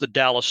against the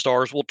Dallas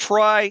Stars. We'll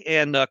try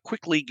and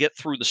quickly get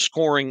through the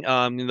scoring,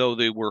 though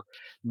there were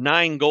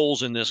 9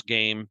 goals in this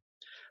game.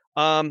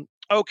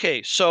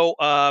 Okay, so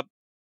I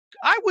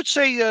would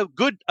say a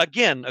good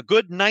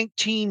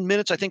 19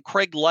 minutes. I think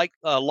Craig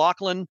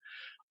Laughlin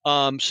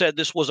said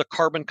this was a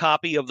carbon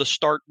copy of the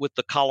start with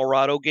the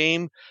Colorado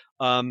game.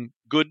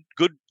 Good,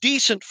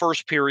 decent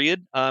first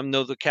period.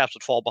 Though the Caps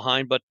would fall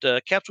behind, but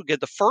Caps would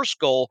get the first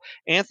goal.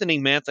 Anthony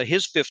Mantha,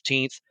 his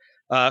 15th.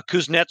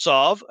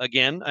 Kuznetsov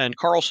again, and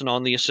Carlson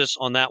on the assist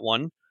on that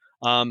one.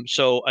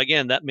 So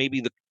again, that may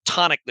be the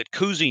tonic that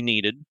Kuzi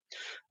needed.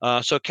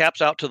 So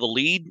Caps out to the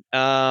lead.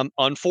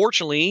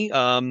 Unfortunately,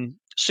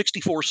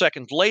 64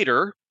 seconds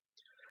later,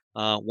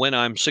 when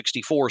I'm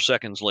 64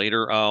 seconds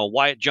later,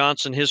 Wyatt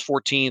Johnson, his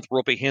 14th,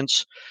 Roope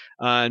Hintz,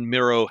 and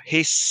Miro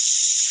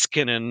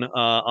Heiskanen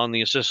on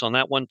the assist on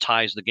that one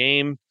ties the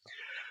game.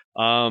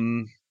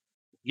 So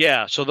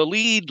the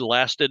lead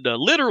lasted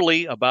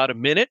literally about a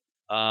minute.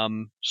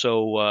 Kind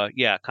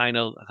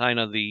of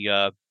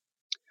the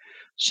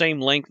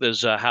same length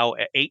as how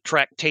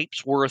 8-track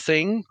tapes were a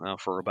thing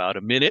for about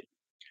a minute.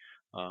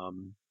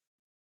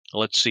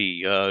 Let's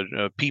see.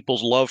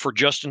 People's love for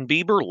Justin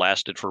Bieber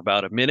lasted for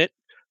about a minute.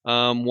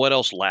 What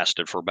else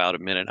lasted for about a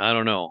minute? I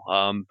don't know.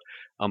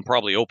 I'm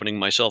probably opening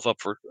myself up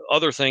for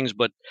other things,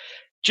 but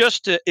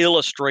just to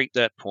illustrate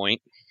that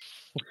point.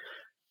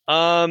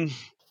 And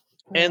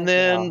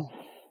then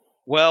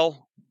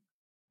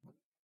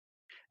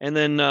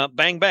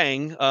bang,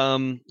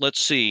 bang.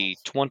 Let's see,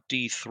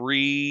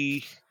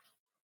 23.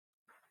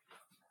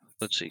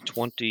 Let's see,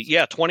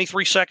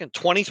 23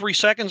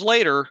 seconds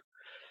later,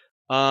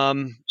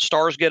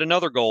 Stars get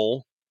another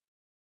goal.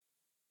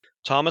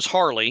 Thomas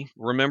Harley,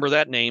 remember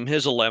that name,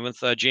 his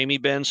 11th. Jamie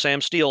Benn,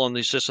 Sam Steele on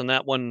the assist on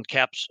that one.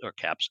 Caps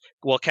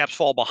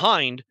fall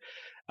behind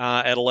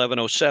at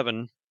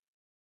 11:07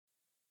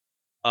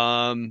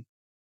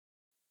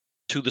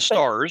 to the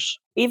Stars.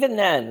 But even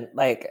then,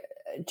 like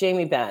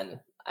Jamie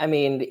Benn, I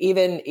mean,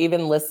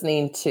 even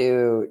listening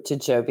to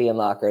Joe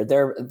Bianlocker,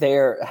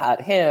 they're had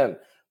him,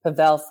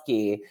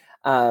 Pavelski,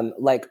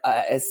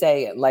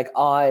 say like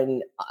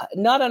on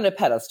not on a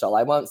pedestal.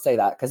 I won't say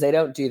that because they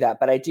don't do that,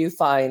 but I do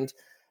find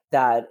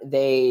that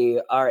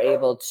they are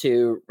able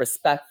to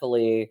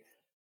respectfully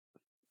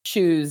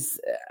choose,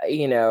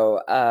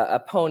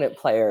 opponent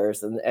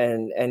players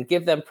and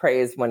give them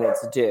praise when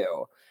it's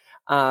due.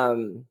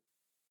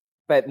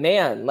 But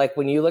man, like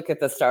when you look at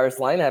the Stars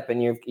lineup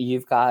and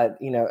you've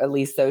got, at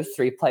least those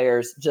 3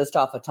 players just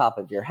off the top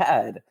of your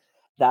head,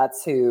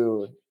 that's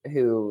who,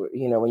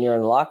 when you're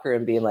in the locker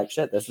room being like,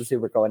 shit, this is who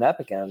we're going up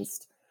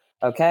against.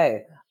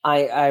 Okay.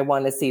 I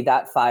want to see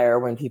that fire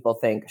when people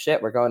think,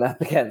 shit, we're going up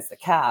against the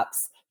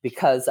Caps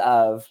because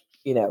of,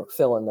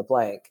 fill in the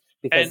blank,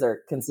 because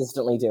they're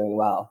consistently doing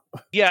well.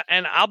 Yeah.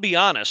 And I'll be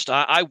honest,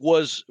 I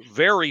was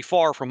very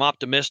far from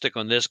optimistic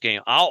on this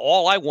game.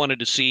 All I wanted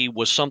to see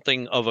was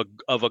something of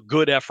a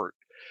good effort.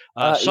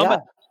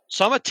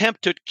 Some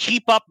attempt to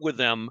keep up with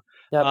them.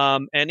 Yep.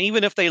 And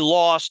even if they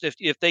lost,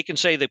 if they can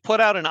say they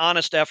put out an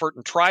honest effort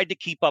and tried to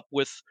keep up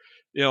with,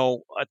 a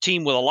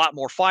team with a lot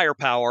more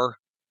firepower,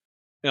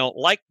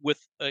 like with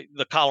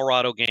the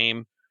Colorado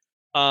game,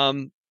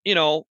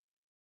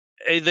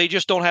 they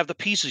just don't have the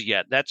pieces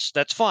yet. That's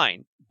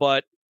fine.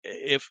 But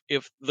if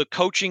the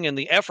coaching and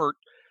the effort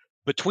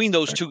between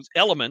those two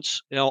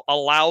elements,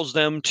 allows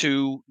them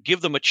to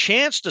give them a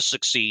chance to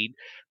succeed,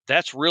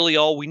 that's really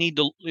all we need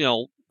to,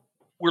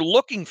 we're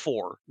looking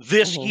for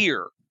this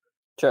year.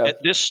 True.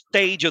 At this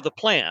stage of the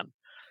plan.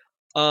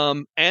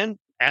 And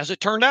as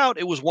it turned out,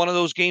 it was one of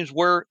those games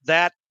where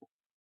that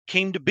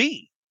came to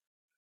be.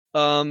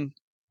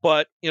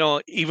 But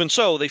even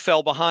so, they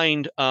fell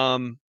behind by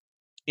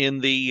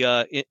the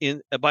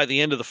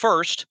end of the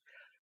first.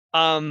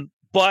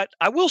 But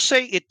I will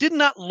say it did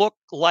not look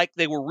like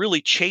they were really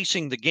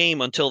chasing the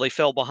game until they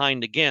fell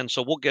behind again.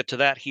 So we'll get to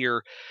that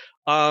here.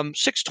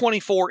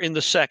 6:24 in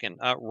the second.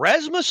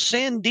 Rasmus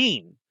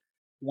Sandin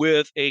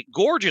with a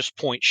gorgeous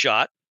point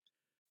shot.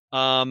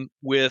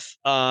 With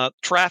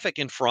traffic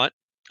in front.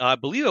 I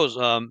believe it was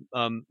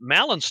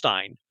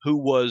Malenstein who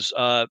was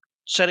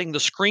setting the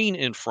screen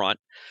in front.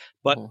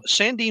 But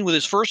Sandin with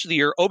his first of the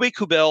year, Obe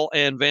Kubel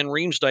and Van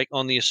Riemsdyk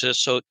on the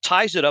assist. So it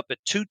ties it up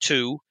at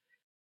 2-2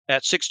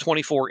 at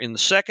 6:24 in the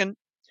second.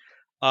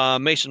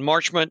 Mason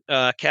Marchment,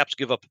 Caps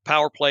give up a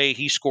power play.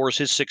 He scores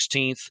his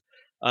 16th.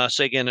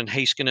 Seguin and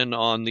Heiskanen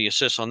on the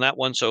assist on that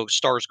one. So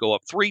Stars go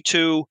up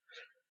 3-2.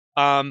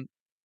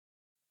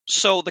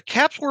 So the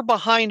Caps were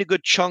behind a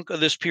good chunk of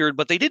this period,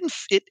 but they didn't.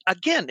 It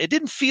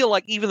didn't feel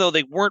like, even though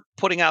they weren't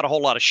putting out a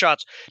whole lot of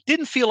shots,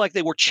 didn't feel like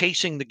they were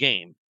chasing the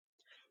game.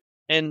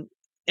 And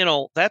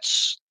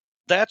that's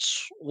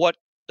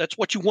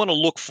what you want to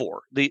look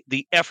for: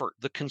 the effort,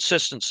 the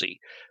consistency,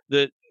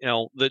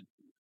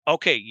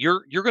 okay,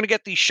 you're going to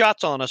get these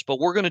shots on us, but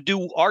we're going to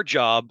do our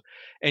job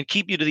and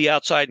keep you to the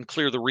outside and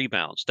clear the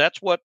rebounds.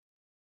 That's what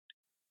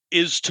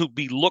is to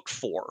be looked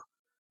for.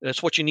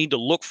 That's what you need to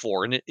look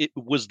for, and it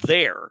was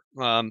there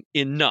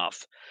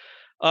enough.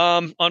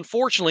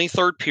 Unfortunately,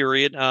 third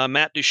period,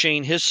 Matt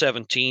Duchene, his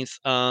 17th,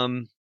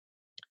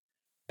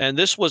 and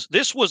this was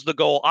the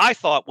goal I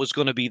thought was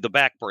going to be the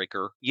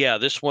backbreaker. Yeah,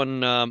 this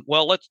one.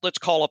 Well, let's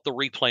call up the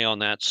replay on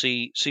that.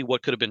 See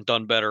what could have been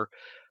done better.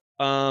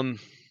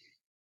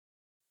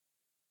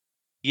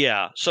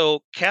 Yeah,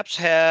 so Caps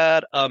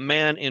had a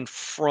man in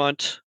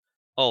front.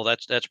 Oh,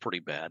 that's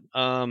pretty bad.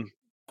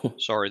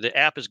 Sorry, the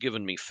app is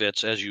giving me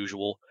fits as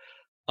usual.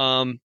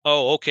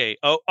 Okay.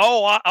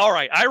 All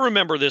right. I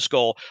remember this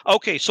goal.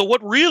 Okay, so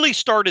what really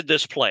started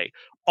this play?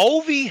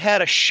 Ovi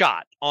had a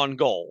shot on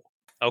goal.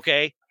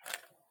 Okay,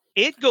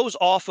 it goes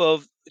off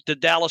of the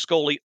Dallas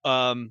goalie.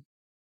 I'm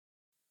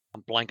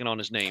blanking on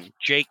his name.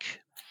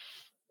 Jake.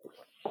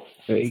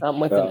 Something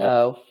with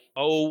an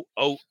O.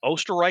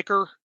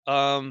 Osterreicher.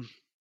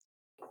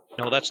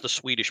 No, that's the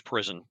Swedish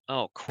prison.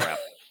 Oh crap.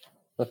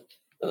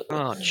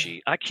 Oh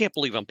gee, I can't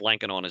believe I'm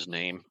blanking on his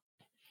name.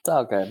 It's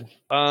all good.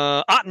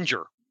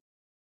 Ottinger.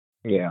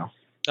 Yeah.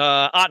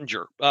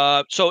 Ottinger.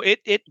 So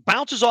it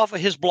bounces off of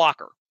his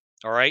blocker.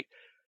 All right.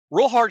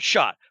 Real hard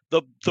shot.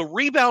 The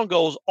rebound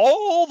goes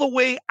all the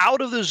way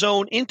out of the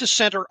zone into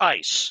center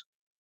ice.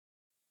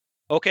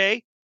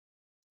 Okay.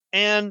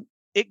 And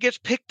it gets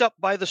picked up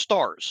by the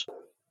Stars.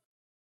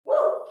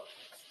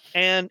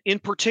 And in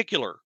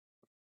particular,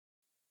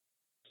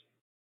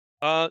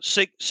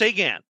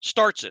 Sagan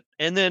starts it.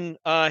 And then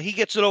he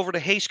gets it over to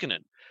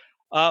Heiskanen,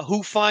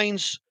 who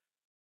finds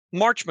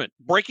Marchment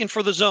breaking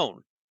for the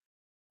zone.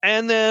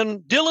 And then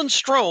Dylan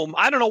Strome,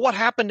 I don't know what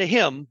happened to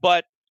him,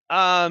 but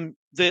the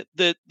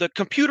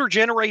computer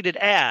generated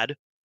ad.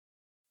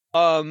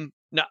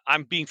 Now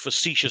I'm being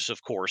facetious,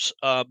 of course,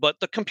 but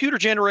the computer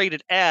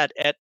generated ad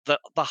at the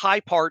high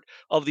part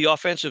of the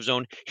offensive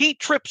zone. He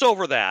trips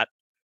over that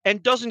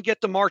and doesn't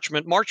get to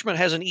Marchment. Marchment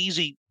has an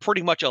easy,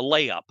 pretty much a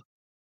layup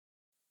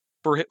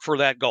for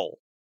that goal,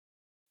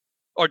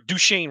 or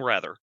Duchene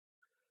rather.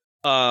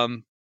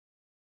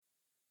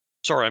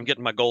 Sorry, I'm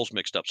getting my goals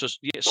mixed up. So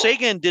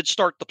Sagan did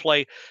start the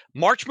play.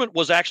 Marchment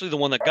was actually the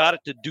one that got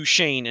it to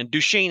Duchene, and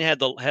Duchene had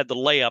the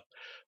layup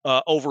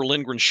over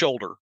Lindgren's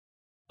shoulder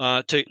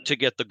to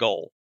get the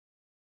goal.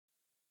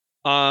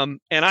 And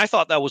I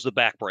thought that was the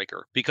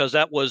backbreaker, because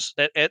that was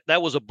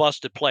a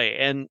busted play.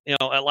 And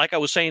like I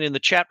was saying in the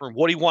chat room,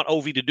 what do you want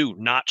Ovi to do?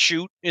 Not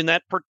shoot in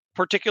that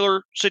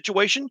particular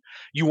situation?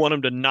 You want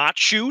him to not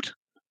shoot,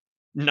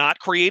 not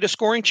create a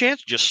scoring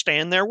chance, just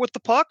stand there with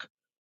the puck?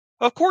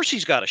 Of course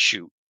he's got to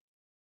shoot.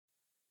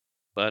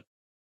 But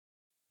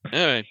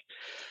anyway,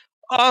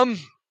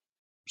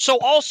 so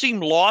all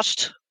seemed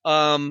lost.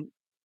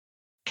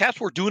 Caps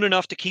were doing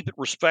enough to keep it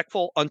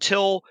respectful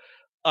until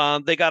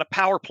they got a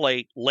power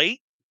play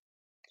late.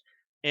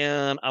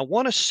 And I'm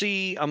going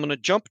to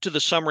jump to the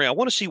summary. I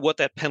want to see what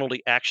that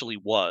penalty actually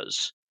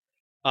was.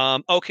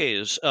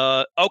 Okay,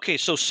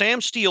 so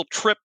Sam Steele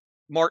tripped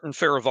Martin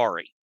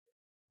Ferivari.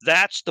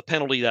 That's the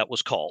penalty that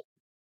was called.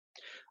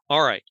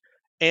 All right.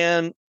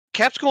 And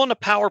Caps go on the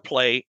power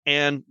play,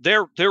 and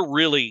they're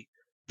really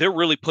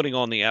putting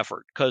on the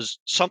effort, because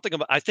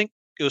I think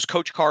it was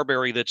Coach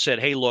Carberry that said,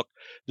 "Hey, look,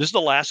 this is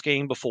the last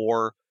game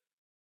before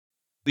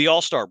the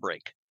All-Star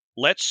break.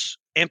 Let's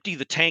empty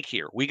the tank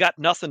here. We got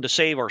nothing to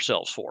save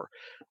ourselves for.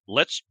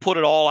 Let's put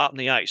it all out in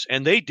the ice."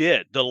 And they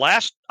did. The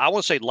last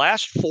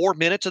 4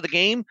 minutes of the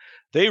game,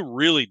 they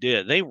really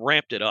did. They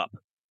ramped it up.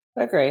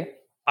 I agree.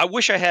 I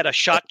wish I had a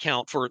shot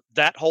count for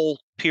that whole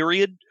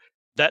period,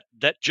 that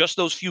just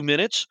those few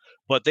minutes.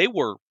 But they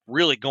were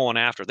really going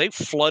after. They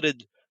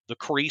flooded the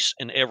crease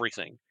and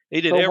everything.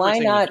 They did everything. Why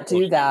not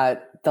do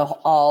that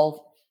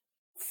all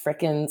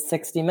frickin'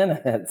 60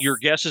 minutes? Your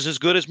guess is as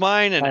good as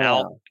mine. And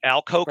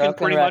Al Koken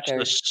pretty much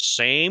the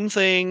same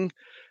thing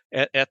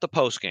at the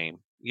post game.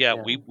 Yeah.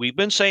 We've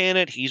been saying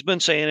it. He's been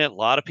saying it. A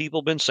lot of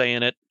people have been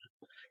saying it.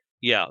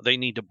 Yeah, they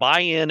need to buy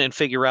in and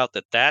figure out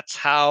that that's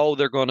how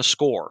they're going to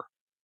score.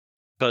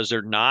 Because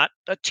they're not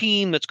a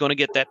team that's going to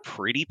get that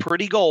pretty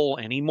goal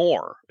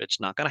anymore.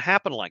 It's not going to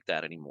happen like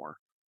that anymore.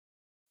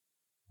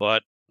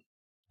 But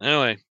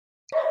anyway,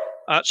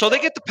 so they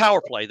get the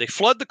power play. They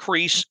flood the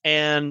crease,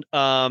 and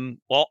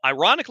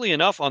ironically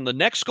enough, on the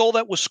next goal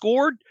that was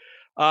scored,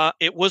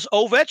 it was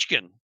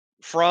Ovechkin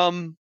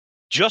from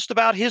just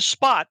about his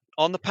spot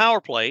on the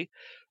power play.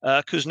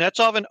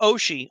 Kuznetsov and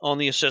Oshie on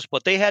the assist,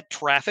 but they had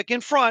traffic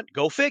in front.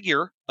 Go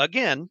figure,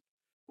 again,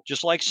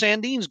 just like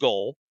Sandin's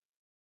goal.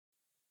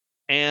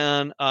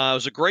 And it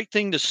was a great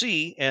thing to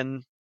see.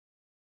 And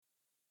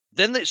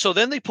then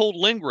they pulled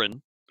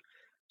Lindgren,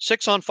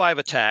 6-on-5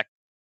 attack.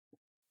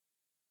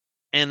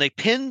 and they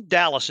pinned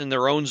Dallas in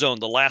their own zone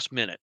the last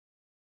minute.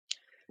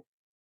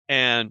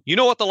 And you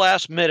know what the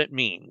last minute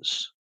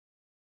means?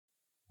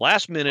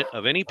 Last minute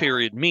of any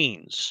period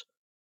means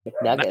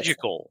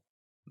magical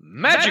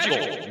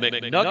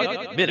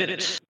McNugget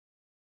minutes.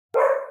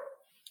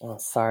 Oh,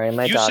 sorry,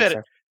 my You dogs said it.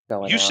 are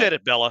going You out. said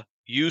it, Bella.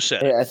 You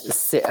said it.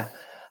 Yeah,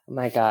 oh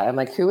my God. I'm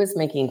like, who is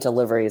making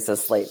deliveries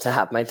this late to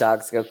have my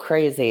dogs go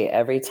crazy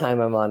every time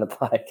I'm on a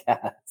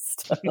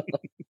podcast?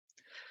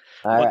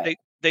 All Well, right.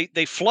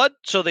 they flood.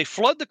 So they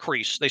flood the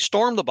crease. They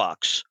storm the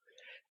box,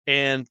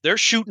 and they're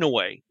shooting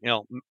away.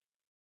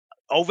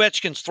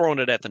 Ovechkin's throwing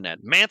it at the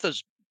net.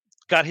 Mantha's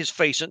got his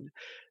face and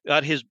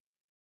got his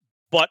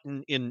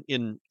button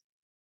in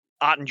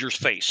Ottinger's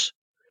face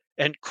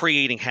and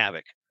creating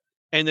havoc.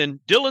 And then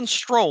Dylan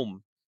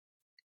Strome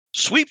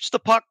sweeps the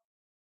puck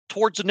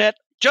towards the net,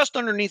 just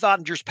underneath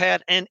Ottinger's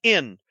pad and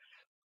in,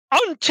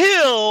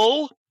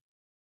 until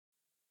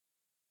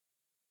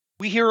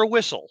we hear a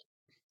whistle.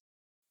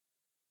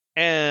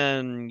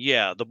 And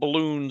yeah, the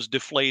balloons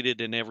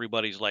deflated and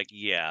everybody's like,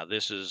 yeah,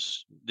 this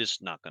is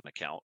not going to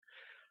count.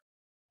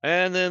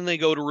 And then they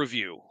go to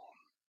review.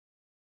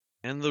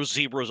 And those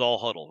zebras all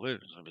huddle.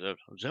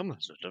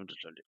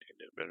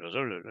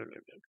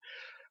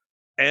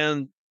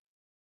 And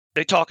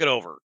they talk it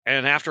over.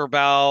 And after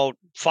about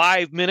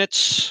 5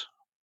 minutes,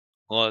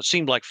 well, it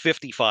seemed like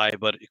 55,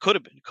 but it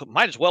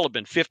might as well have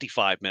been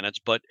 55 minutes.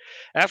 But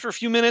after a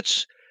few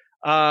minutes,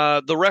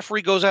 the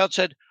referee goes out and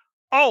said,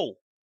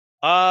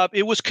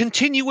 it was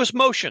continuous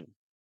motion.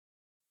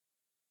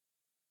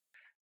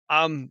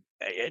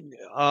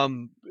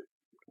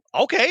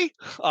 Okay.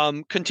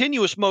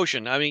 Continuous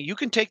motion. I mean, you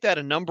can take that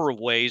a number of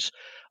ways.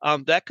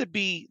 That could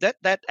be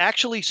that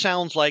actually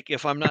sounds like,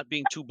 if I'm not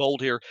being too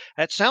bold here,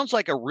 that sounds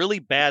like a really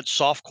bad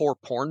softcore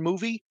porn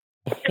movie.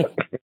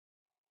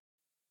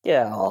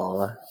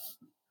 Yeah.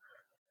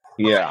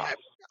 Yeah.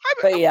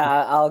 But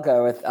yeah, I'll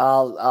go.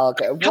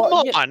 Come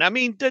on. I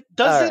mean,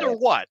 does it or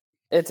what?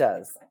 It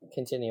does.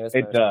 Continuous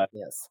It motion. does.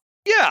 Yes.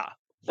 Yeah.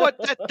 But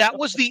that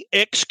was the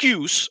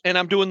excuse, and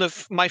I'm doing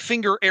my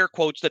finger air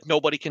quotes that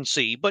nobody can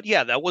see. But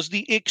yeah, that was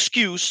the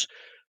excuse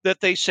that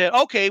they said,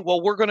 okay,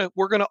 well, we're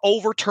gonna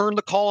overturn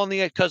the call on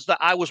the, because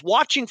I was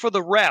watching for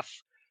the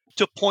ref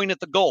to point at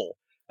the goal.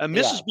 And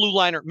Miss Blue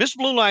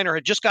Liner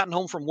had just gotten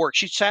home from work.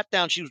 She sat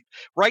down. She was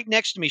right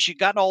next to me. She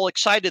got all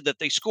excited that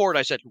they scored.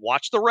 I said,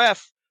 watch the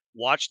ref.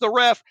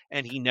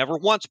 And he never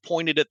once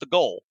pointed at the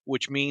goal,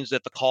 which means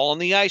that the call on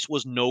the ice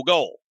was no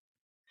goal.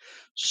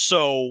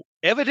 So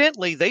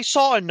evidently they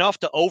saw enough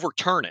to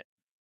overturn it.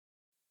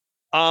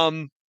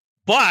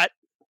 But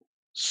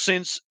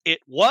since it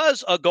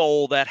was a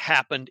goal that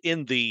happened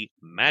in the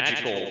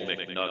magical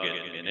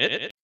McNugget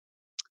minute,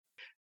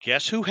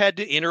 guess who had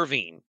to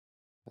intervene?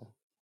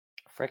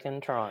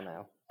 Frickin'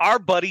 Toronto. Our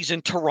buddies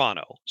in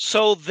Toronto.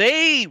 So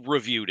they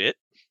reviewed it,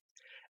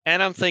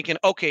 and I'm thinking,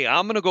 okay,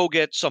 I'm going to go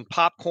get some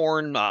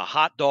popcorn, a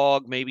hot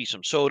dog, maybe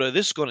some soda.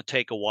 This is going to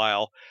take a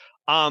while.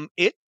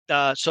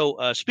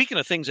 So speaking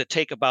of things that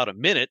take about a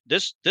minute,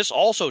 this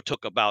also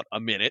took about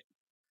a minute.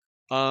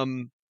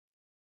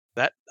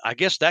 That, I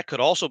guess that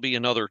could also be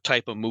another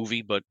type of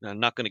movie, but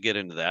I'm not going to get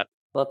into that.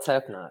 Let's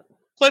hope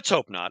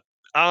not.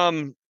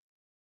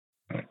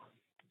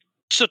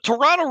 So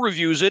Toronto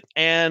reviews it,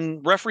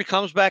 and referee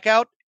comes back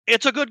out.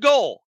 It's a good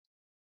goal.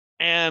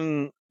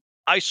 And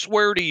I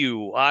swear to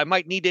you, I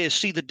might need to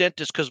see the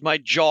dentist because my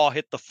jaw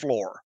hit the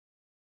floor.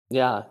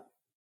 Yeah.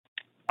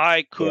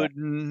 I could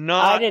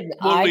not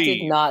I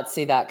did not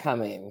see that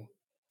coming.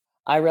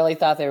 I really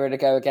thought they were to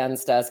go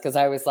against us, because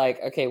I was like,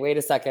 okay, wait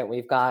a second.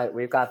 We've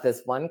got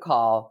this one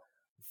call.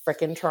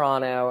 Frickin'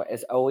 Toronto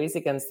is always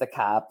against the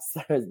Caps.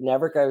 It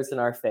never goes in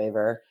our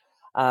favor.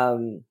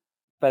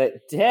 But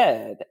it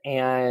did.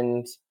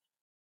 And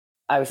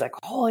I was like,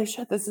 holy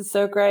shit, this is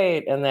so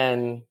great. And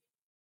then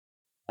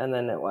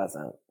it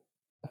wasn't.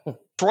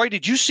 Troy,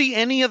 did you see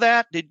any of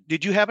that?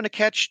 Did you happen to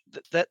catch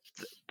that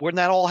when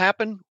that all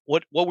happened?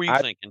 What were you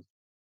thinking?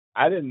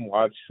 I didn't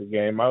watch the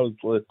game. I was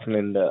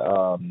listening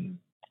to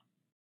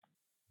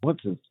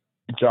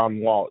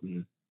John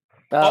Walton.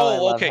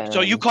 Oh, okay.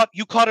 So you caught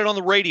it on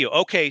the radio.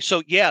 Okay,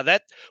 so yeah,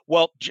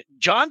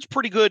 John's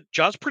pretty good.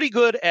 John's pretty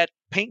good at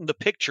painting the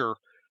picture,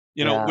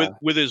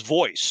 with his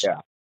voice. Yeah.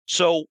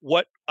 So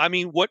what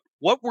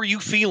were you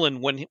feeling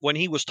when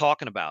he was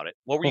talking about it?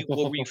 What were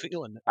you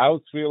feeling? I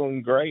was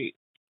feeling great.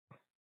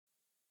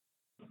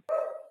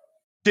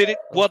 Did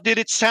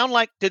it sound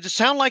like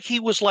he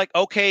was like,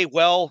 okay,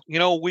 well,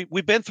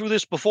 we've been through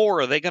this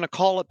before. Are they going to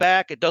call it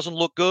back? It doesn't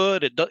look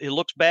good. It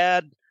looks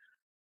bad.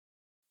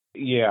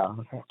 Yeah.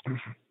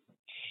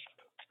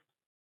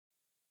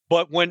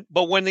 But when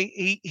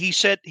he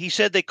said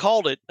they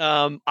called it,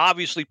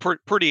 obviously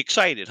pretty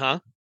excited, huh?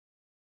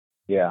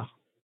 Yeah.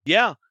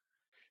 Yeah.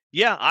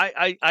 Yeah.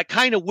 I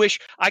kind of wish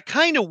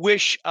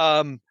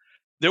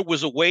there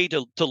was a way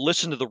to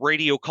listen to the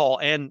radio call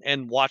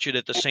and watch it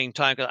at the same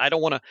time. Cause I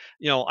don't want to,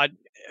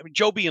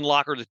 Joby and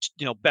Locker,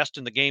 best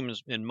in the game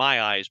in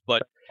my eyes,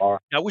 but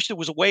I wish there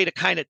was a way to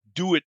kind of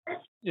do it,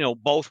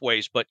 both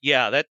ways. But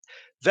yeah,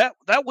 that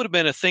would have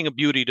been a thing of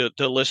beauty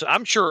to listen.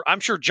 I'm sure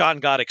John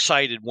got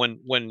excited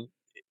when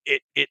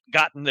it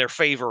got in their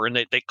favor and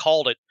they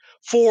called it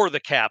for the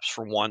Caps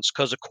for once,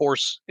 because of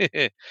course,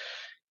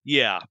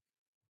 yeah,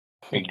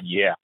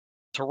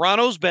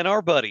 Toronto's been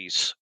our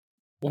buddies,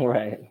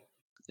 Right.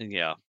 and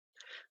yeah,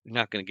 we're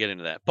not going to get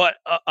into that. But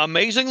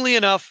amazingly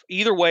enough,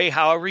 either way,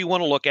 however you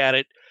want to look at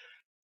it,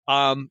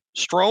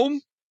 Strome,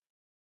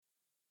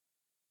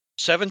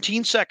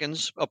 17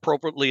 seconds,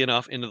 appropriately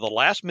enough, into the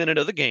last minute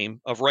of the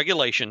game of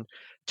regulation,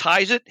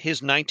 ties it,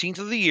 his 19th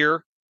of the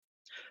year.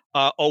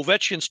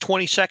 Ovechkin's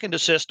 22nd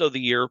assist of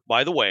the year,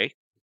 by the way.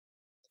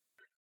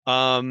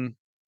 I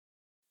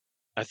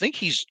think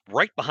he's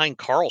right behind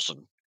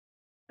Carlson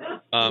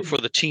for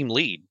the team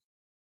lead,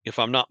 if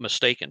I'm not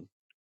mistaken.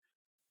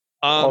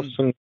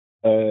 Carlson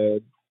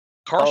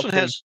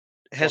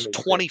has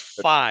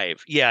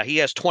 25. Yeah, he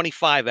has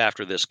 25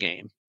 after this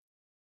game.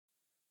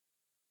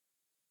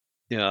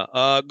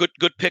 Yeah,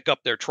 good pick up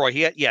there, Troy.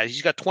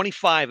 He's got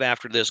 25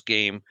 after this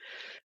game,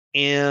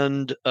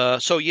 and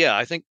so yeah,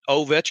 I think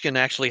Ovechkin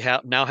actually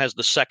now has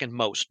the second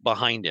most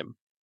behind him.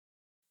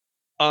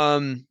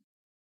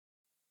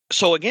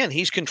 So again,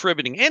 he's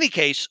contributing. In any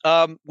case,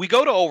 we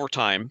go to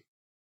overtime,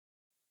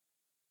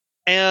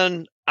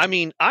 and I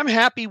mean, I'm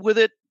happy with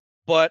it,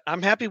 but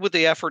I'm happy with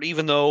the effort,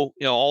 even though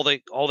all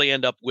they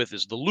end up with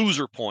is the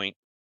loser point.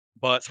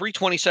 But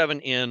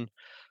 3:27 in,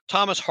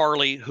 Thomas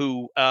Harley,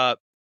 who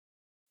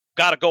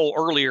got a goal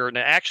earlier and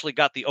actually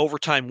got the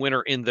overtime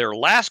winner in their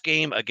last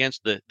game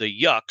against the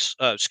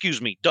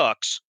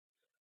Ducks.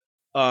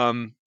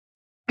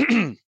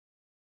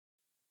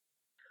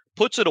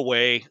 Puts it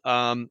away,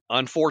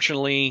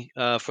 unfortunately,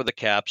 for the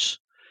Caps.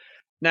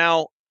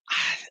 Now,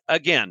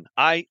 again,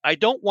 I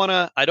don't want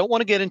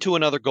to get into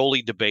another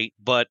goalie debate,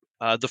 but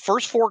the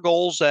first 4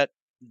 goals that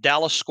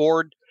Dallas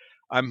scored,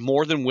 I'm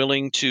more than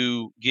willing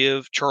to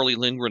give Charlie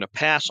Lindgren a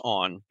pass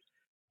on,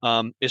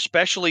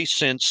 especially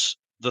since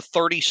the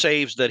 30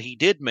 saves that he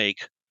did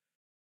make,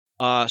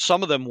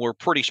 some of them were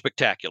pretty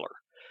spectacular.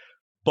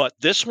 But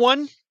this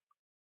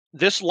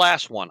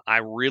last one, I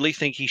really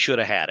think he should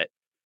have had it.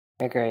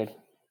 Agreed.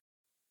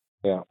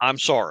 Yeah. I'm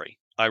sorry.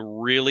 I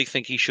really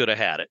think he should have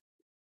had it.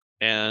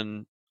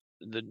 And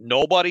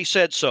nobody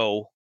said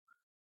so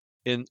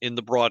in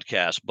the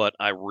broadcast, but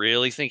I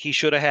really think he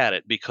should have had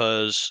it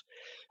because,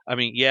 I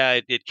mean,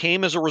 yeah, it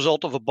came as a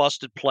result of a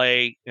busted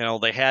play.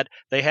 They had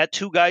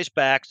 2 guys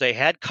back. They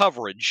had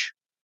coverage.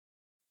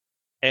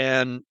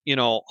 And,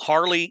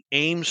 Harley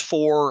aims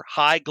for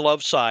high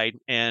glove side,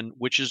 and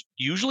which is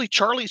usually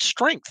Charlie's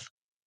strength.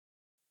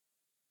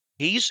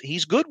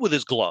 He's good with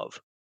his glove,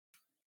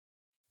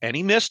 and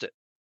he missed it.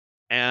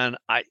 And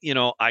I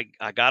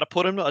got to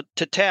put him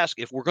to task.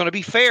 If we're going to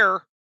be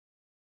fair,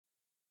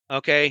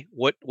 okay,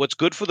 what's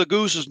good for the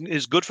goose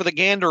is good for the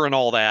gander and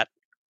all that.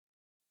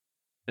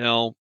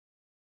 I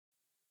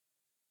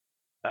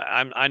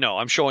know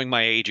I'm showing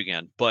my age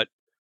again, but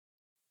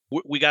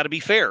we got to be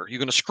fair. You're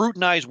going to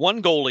scrutinize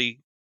one goalie,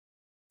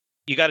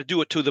 you got to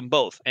do it to them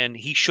both, and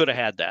he should have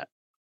had that.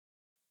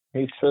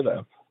 He should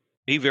have.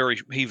 He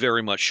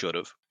very much should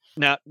have.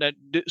 Now,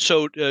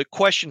 so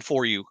question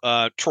for you,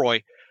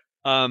 Troy.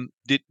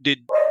 Did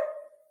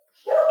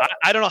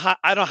I don't know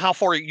how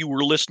far you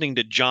were listening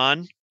to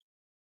John,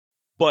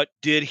 but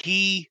did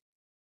he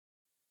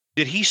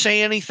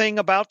say anything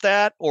about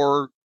that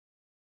or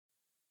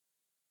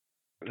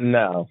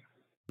no?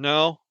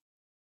 No.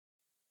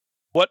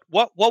 What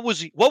was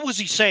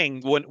he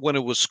saying when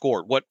it was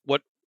scored? What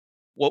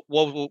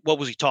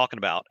was he talking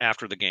about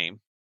after the game?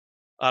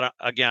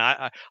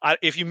 I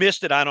if you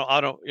missed it, I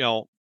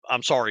don't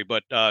I'm sorry,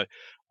 but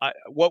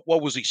what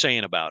was he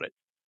saying about it?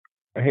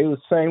 He was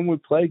saying we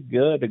played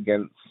good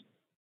against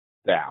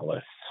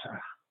Dallas.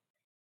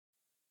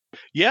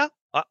 Yeah,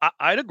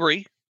 I'd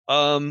agree.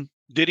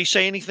 Did he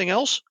say anything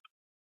else?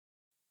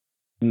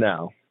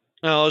 No.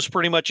 No, that's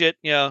pretty much it.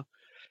 Yeah.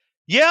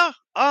 Yeah.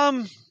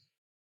 I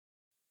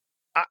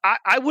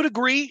would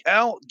agree.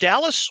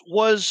 Dallas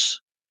was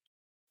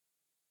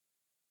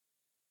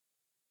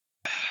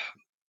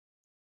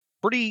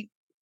pretty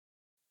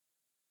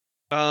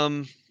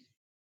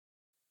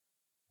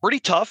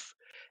tough.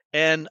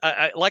 And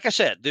I like I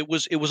said, it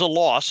was a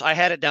loss. I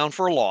had it down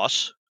for a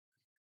loss,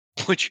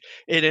 which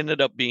it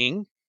ended up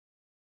being.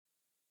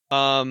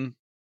 So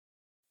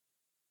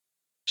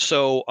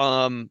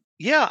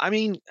yeah, I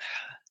mean,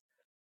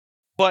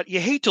 but you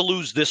hate to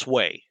lose this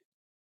way,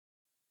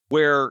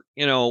 where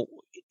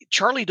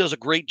Charlie does a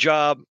great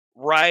job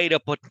right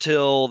up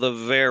until the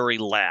very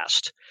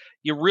last.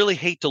 You really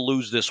hate to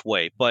lose this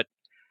way, but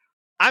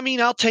I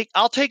mean, I'll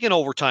take an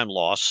overtime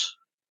loss.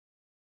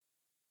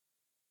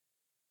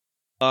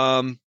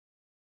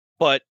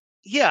 But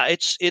yeah,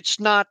 it's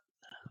not.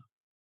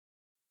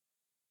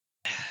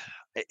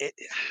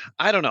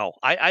 I don't know.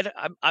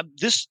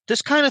 This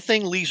kind of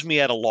thing leaves me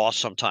at a loss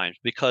sometimes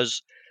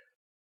because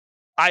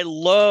I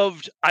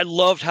loved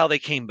how they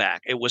came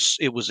back. It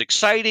was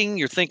exciting.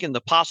 You're thinking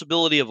the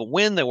possibility of a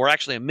win. They were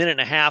actually a minute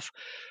and a half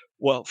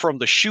from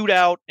the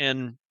shootout,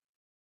 and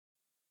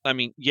I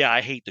mean, yeah, I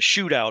hate the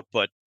shootout,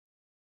 but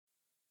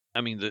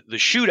I mean, the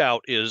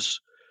shootout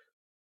is,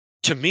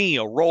 to me,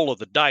 a roll of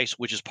the dice,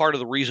 which is part of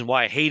the reason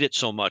why I hate it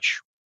so much.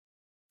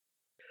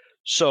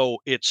 So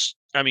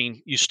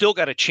you still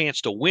got a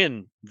chance to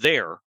win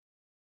there.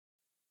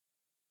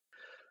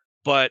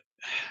 But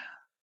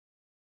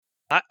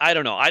I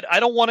don't know. I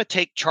don't want to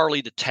take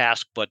Charlie to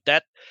task, but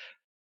that's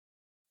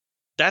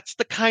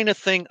the kind of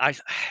thing I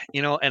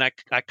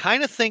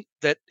kind of think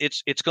that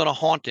it's going to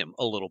haunt him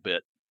a little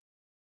bit.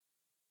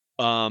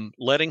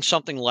 Letting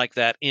something like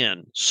that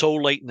in so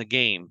late in the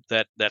game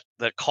that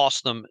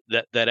cost them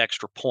that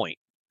extra point.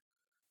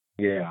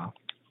 Yeah.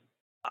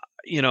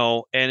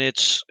 And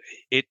it's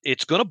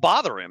going to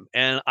bother him,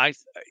 and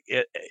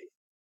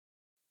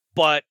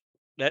but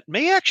that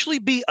may actually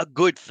be a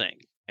good thing,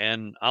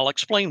 and I'll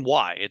explain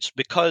why. It's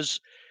because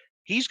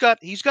he's got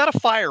a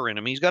fire in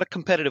him. He's got a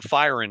competitive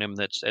fire in him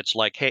that's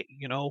like, hey,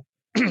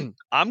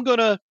 I'm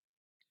gonna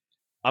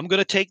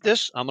take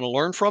this. I'm gonna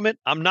learn from it.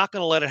 I'm not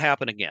gonna let it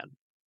happen again.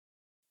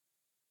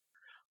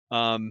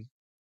 And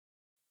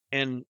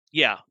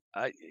yeah,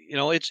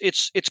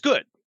 it's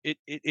good.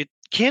 It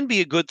can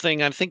be a good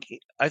thing. I think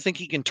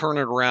he can turn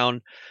it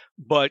around,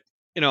 but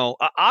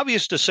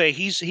obvious to say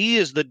he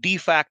is the de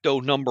facto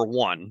number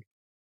one.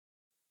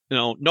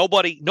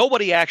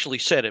 Nobody actually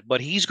said it, but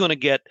he's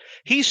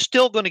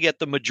still going to get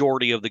the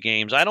majority of the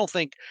games. I don't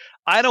think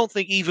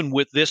even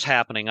with this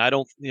happening,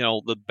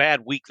 the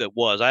bad week that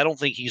was, I don't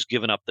think he's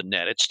given up the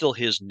net. It's still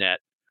his net.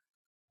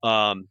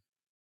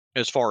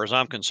 As far as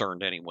I'm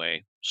concerned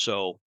anyway.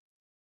 So,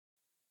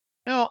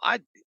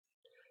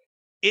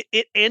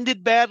 it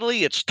ended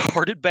badly. It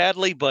started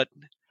badly, but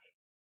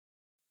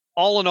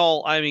all in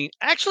all, I mean,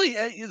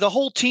 actually the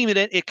whole team,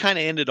 it kind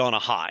of ended on a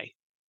high.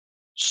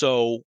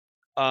 So,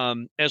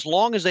 as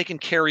long as they can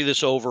carry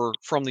this over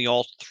from the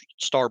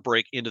All-Star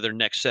break into their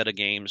next set of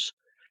games,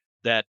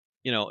 that,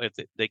 if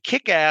they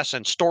kick ass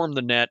and storm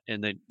the net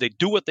and they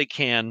do what they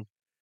can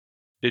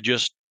to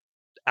just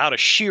out of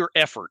sheer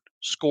effort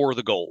score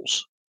the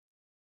goals.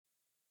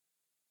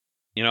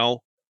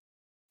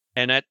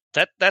 And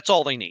that's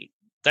all they need.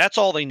 That's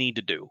all they need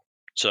to do.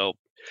 So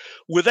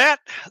with that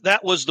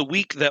was the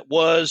week that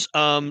was.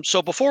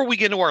 So before we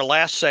get into our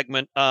last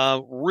segment,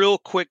 real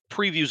quick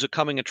previews of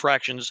coming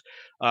attractions.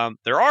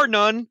 There are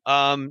none.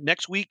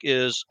 Next week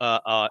is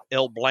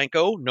El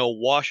Blanco.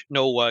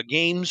 No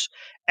games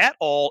at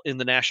all in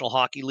the National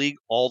Hockey League,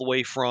 all the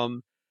way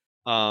from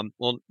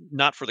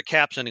not for the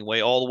Caps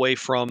anyway, all the way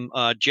from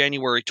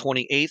January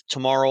 28th,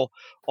 tomorrow,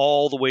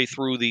 all the way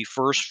through the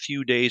first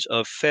few days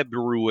of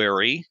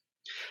February.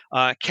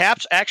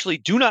 Caps actually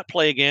do not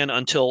play again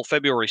until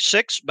February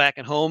 6th, back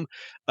at home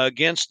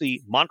against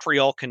the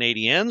Montreal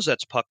Canadiens.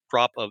 That's puck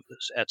drop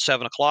at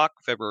 7 o'clock,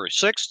 February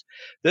 6th.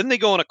 Then they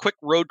go on a quick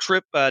road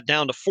trip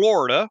down to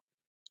Florida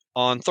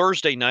on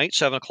Thursday night,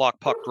 7 o'clock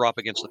puck drop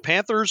against the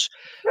Panthers.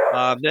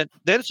 Then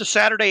it's a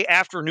Saturday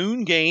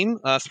afternoon game,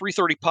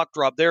 3:30 puck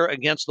drop there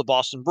against the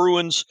Boston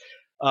Bruins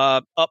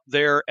up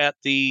there at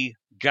the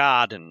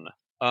Garden.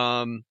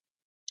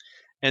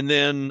 And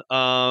then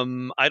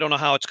I don't know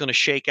how it's going to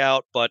shake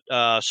out, but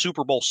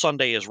Super Bowl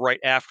Sunday is right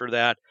after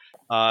that.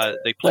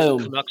 They play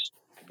the Canucks.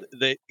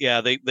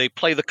 They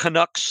play the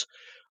Canucks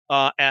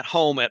at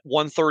home at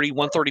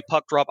 1:30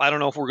 puck drop. I don't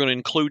know if we're going to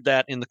include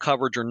that in the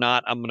coverage or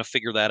not. I'm going to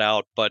figure that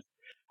out. But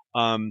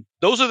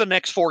those are the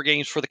next 4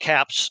 games for the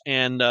Caps,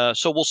 and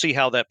so we'll see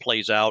how that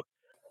plays out.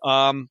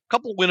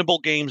 Couple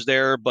winnable games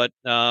there, but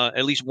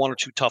at least 1 or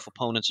 2 tough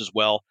opponents as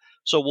well.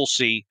 So we'll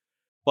see.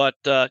 But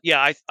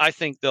I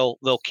think they'll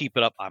keep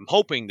it up. I'm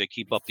hoping they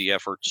keep up the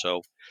effort.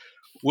 So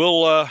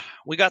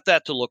we got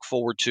that to look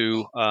forward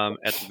to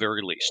at the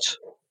very least.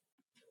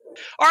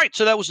 All right,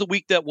 so that was the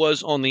week that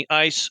was on the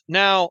ice.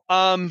 Now,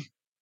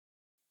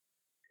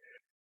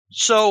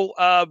 so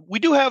we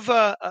do have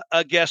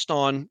a guest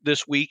on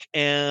this week,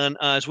 and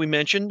as we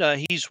mentioned,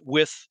 he's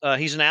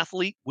an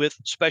athlete with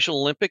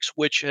Special Olympics,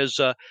 which has.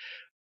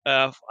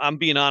 I'm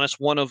being honest,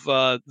 one of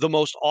the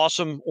most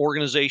awesome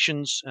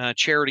organizations,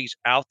 charities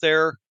out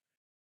there.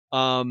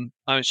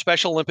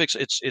 Special Olympics,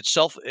 it's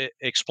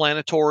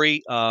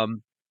self-explanatory.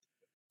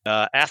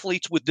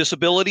 Athletes with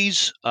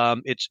disabilities,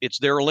 it's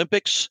their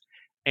Olympics,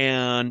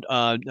 and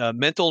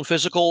mental and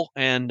physical,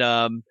 and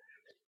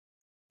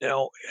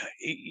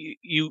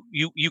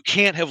you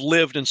can't have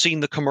lived and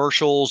seen the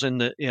commercials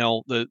and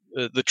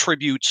the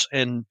tributes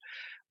and.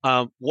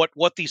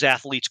 What these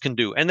athletes can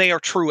do. And they are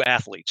true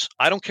athletes.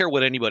 I don't care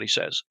what anybody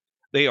says.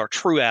 They are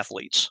true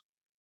athletes.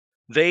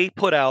 They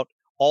put out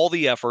all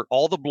the effort,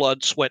 all the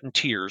blood, sweat, and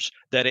tears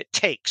that it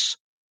takes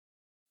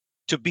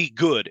to be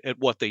good at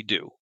what they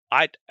do.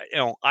 I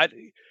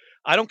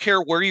don't care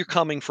where you're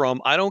coming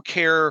from. I don't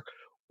care,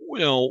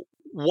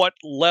 what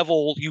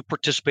level you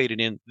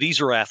participated in. These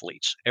are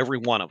athletes, every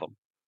one of them.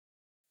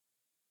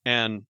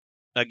 And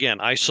again,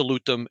 I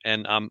salute them,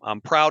 and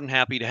I'm proud and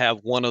happy to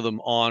have one of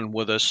them on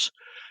with us.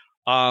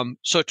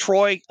 So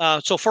Troy,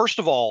 so first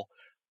of all,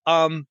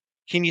 can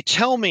you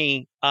tell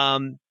me,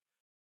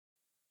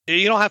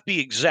 you don't have to be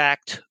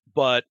exact,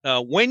 but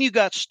when you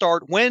got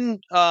started, more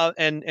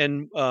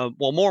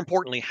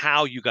importantly,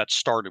 how you got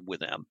started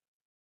with them?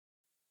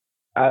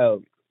 I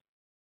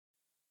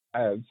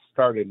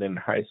started in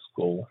high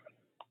school.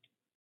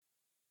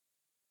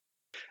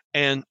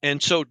 And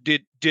so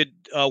did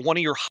one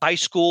of your high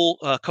school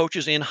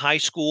coaches in high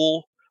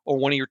school or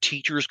one of your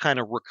teachers kind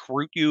of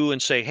recruit you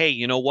and say, hey,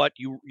 you know what,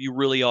 you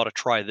really ought to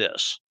try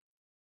this?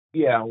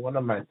 Yeah, one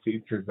of my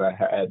teachers I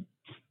had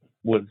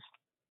was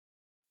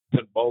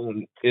the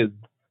bowling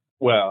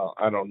well,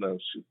 I don't know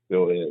if she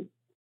still is,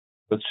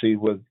 but she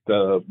was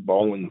the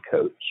bowling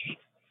coach.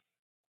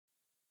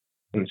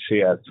 And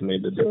she asked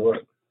me to do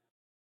it.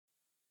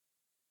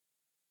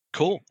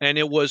 Cool. And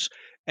it was,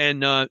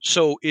 and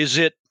so is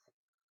it,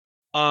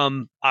 I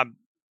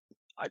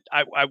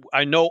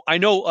know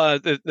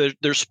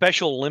there's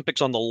Special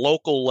Olympics on the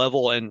local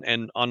level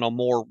and on a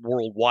more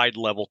worldwide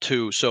level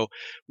too. So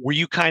were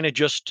you kind of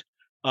just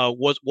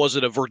was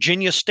it a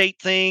Virginia State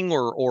thing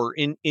or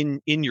in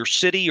your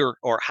city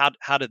or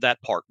how did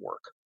that part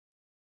work?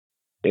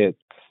 It's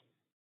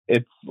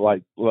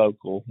like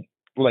local,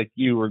 like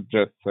you were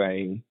just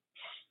saying.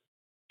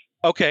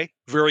 Okay,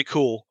 very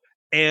cool.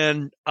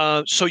 And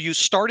so you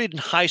started in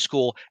high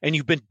school and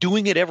you've been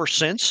doing it ever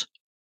since?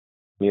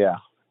 Yeah.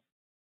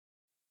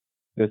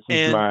 This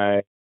is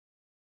my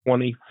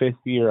 25th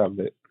year of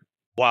it.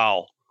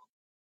 Wow.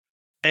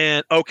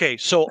 And okay,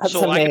 so That's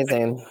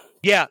amazing.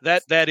 Yeah,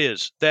 that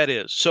is.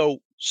 So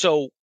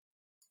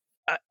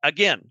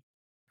again,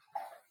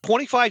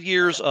 25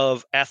 years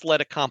of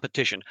athletic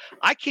competition.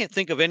 I can't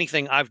think of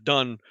anything I've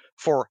done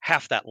for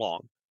half that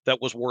long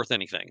that was worth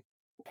anything.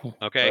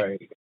 Okay.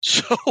 Right.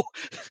 So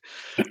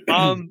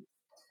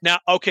now,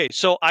 okay,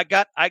 so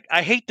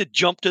I hate to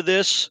jump to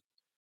this,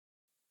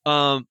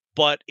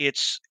 but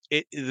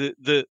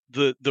the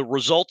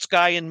results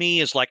guy in me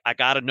is like, I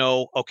got to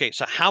know, okay,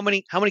 so how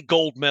many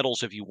gold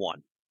medals have you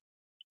won?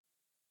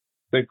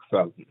 6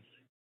 of them.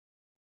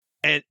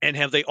 And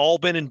have they all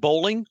been in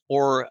bowling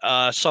or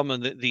some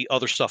of the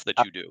other stuff that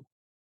you do?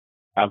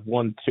 I've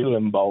won 2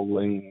 in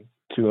bowling,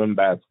 2 in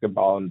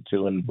basketball, and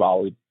 2 in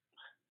volley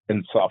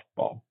and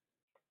softball.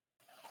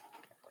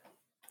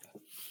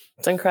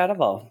 It's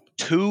incredible.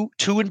 2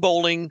 in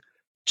bowling,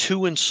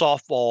 2 in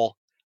softball,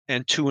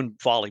 and 2 in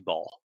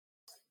volleyball.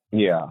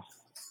 Yeah.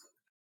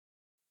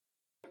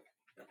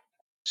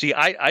 See,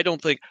 I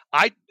don't think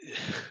I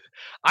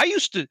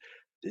used to.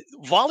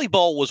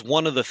 Volleyball was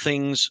one of the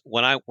things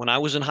when I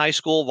was in high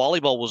school.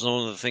 Volleyball was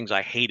one of the things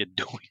I hated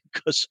doing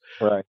because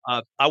right.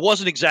 I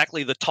wasn't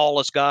exactly the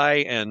tallest guy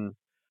and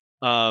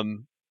or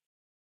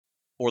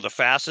the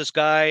fastest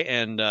guy,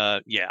 and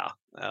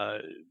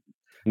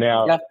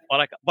now,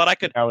 but I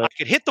could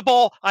hit the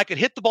ball. I could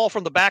hit the ball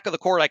from the back of the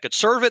court. I could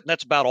serve it, and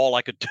that's about all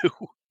I could do.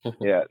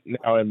 Yeah.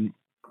 Now in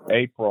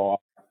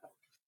April,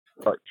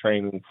 I'll start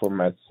training for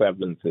my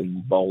 7th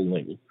in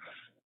bowling.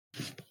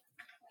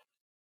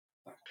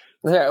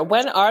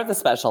 When are the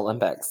Special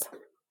Olympics?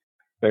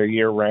 They're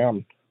year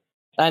round.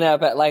 I know,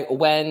 but like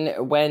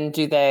when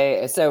do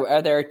they? So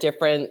are there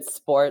different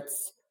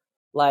sports?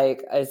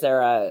 Like, is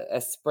there a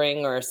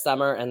spring or a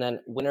summer and then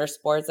winter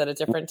sports at a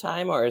different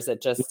time, or is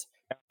it just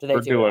do they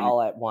do it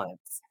all at once?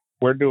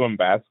 We're doing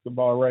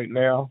basketball right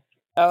now.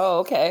 Oh,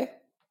 okay.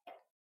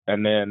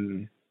 And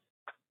then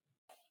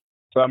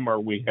summer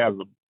we have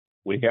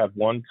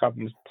one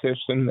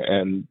competition,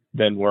 and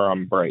then we're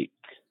on break.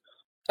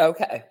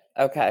 Okay.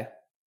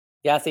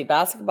 Yeah, see,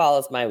 basketball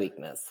is my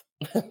weakness.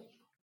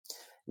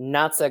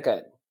 Not so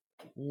good.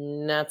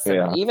 Not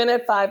so good. Even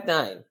at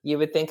 5'9", you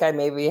would think I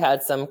maybe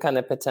had some kind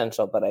of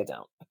potential, but I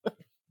don't.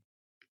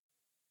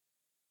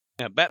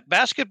 Yeah,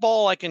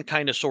 basketball I can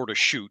kind of sort of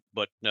shoot,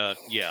 but I'm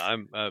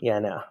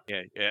no.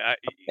 Yeah.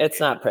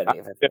 It's not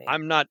pretty.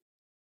 I'm not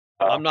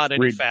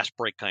any fast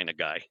break kind of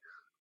guy.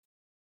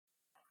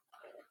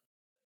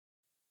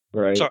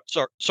 Right.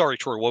 Sorry,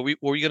 Troy. What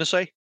were you going to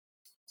say?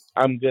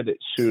 I'm good at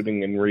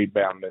shooting and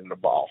rebounding the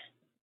ball.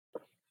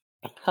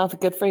 How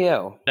good for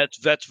you.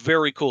 That's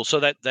very cool. So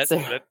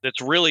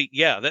that's really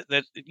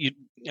that you.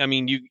 I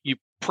mean, you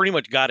pretty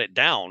much got it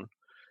down.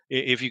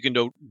 If you can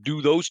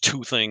do those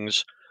 2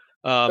 things,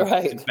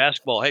 right. In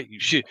basketball, hey, you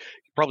should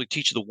probably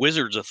teach the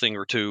Wizards a thing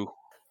or 2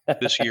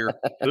 this year.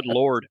 Good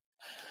Lord.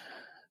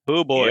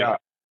 Oh boy. Yeah.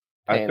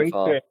 I think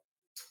they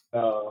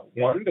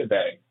won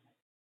today.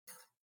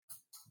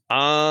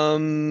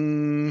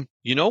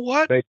 You know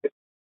what?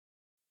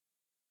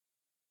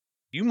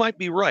 You might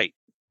be right.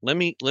 Let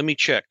me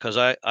check because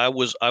I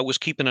was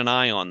keeping an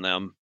eye on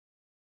them.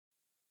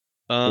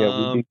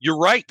 You're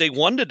right. They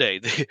won today.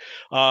 They,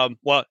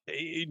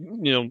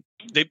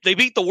 they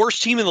beat the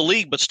worst team in the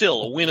league, but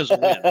still, a win is a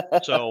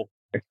win. So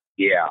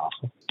yeah.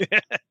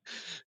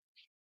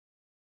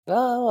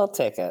 Well, I'll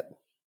take it.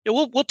 Yeah,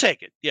 we'll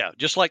take it. Yeah,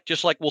 just like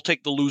we'll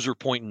take the loser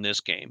point in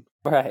this game.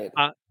 Right.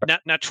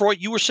 Now, Troy,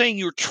 you were saying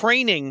you were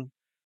training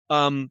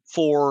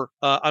for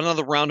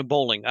another round of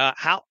bowling.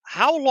 How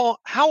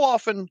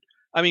often?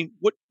 I mean,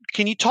 what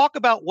can you talk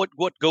about?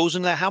 What goes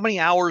into that? How many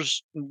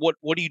hours? What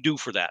do you do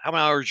for that? How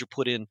many hours you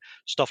put in?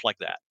 Stuff like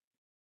that.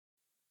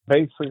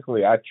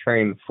 Basically, I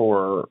train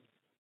for.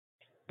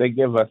 They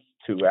give us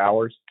 2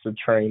 hours to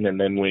train, and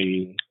then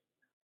we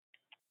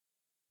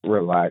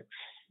relax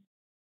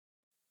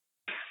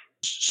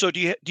So do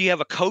you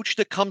have a coach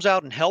that comes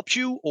out and helps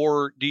you,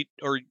 or you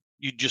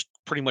just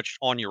pretty much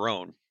on your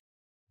own?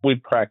 We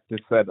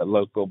practice at a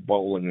local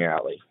bowling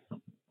alley.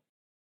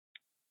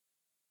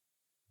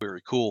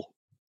 Very cool.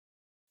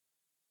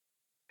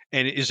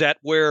 And is that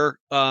where?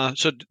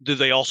 So do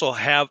they also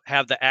have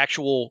the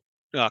actual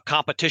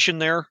competition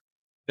there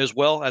as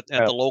well at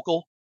the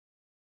local?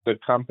 The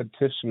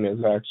competition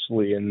is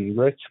actually in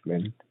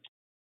Richmond.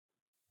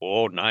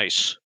 Oh,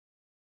 nice.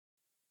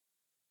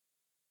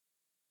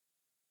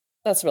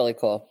 That's really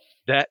cool.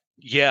 That's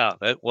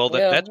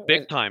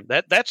big time.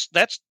 That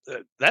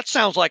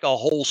sounds like a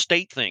whole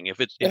state thing if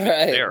it's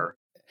there.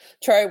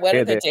 Troy, what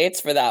are the dates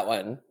for that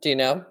one? Do you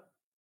know?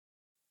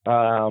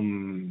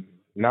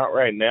 Not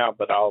right now,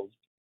 but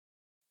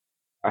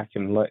I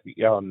can let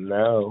y'all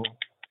know.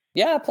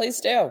 Yeah,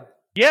 please do.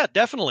 Yeah,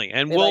 definitely.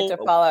 And we'll like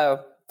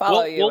to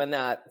follow you in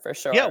that for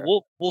sure. Yeah,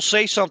 we'll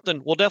say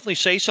something. We'll definitely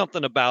say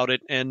something about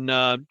it, and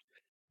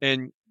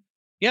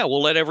yeah,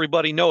 we'll let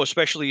everybody know,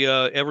 especially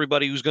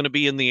everybody who's going to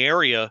be in the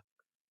area,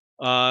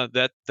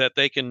 that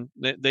they can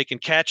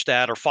catch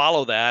that or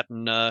follow that,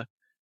 and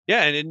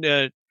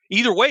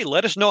either way,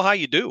 let us know how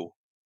you do.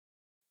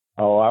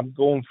 Oh, I'm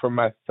going for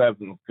my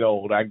 7th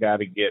gold. I got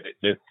to get it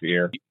this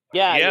year.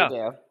 Yeah, you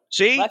do.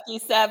 See, lucky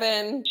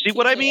 7. See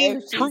what I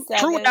mean?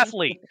 True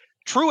athlete.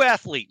 True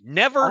athlete.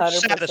 Never 100%.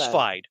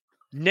 Satisfied.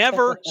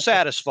 Never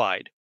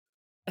satisfied.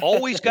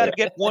 Always got to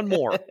get one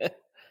more.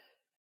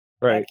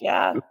 Right. Heck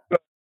yeah.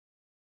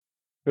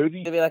 Who do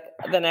you be like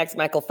the next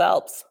Michael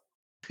Phelps?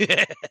 Who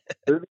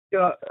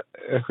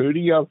do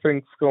y'all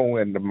think's going to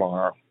win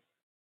tomorrow?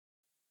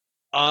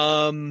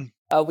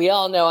 We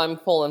all know I'm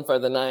pulling for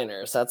the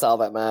Niners. That's all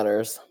that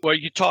matters. Well,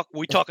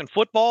 we talking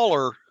football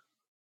or?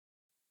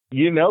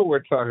 You know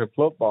we're talking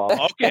football.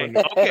 Okay,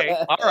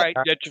 all right.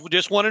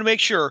 Just wanted to make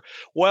sure.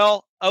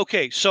 Well,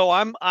 okay, so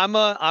I'm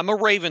a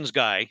Ravens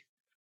guy,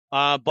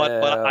 but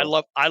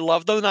I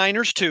love the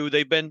Niners too.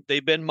 They've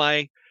been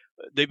my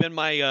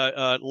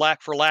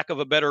lack of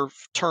a better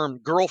term,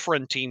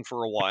 girlfriend team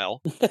for a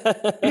while.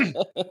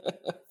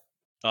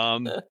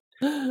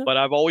 But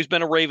I've always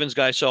been a Ravens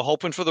guy, so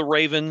hoping for the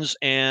Ravens,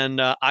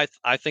 and I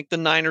think the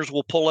Niners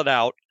will pull it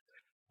out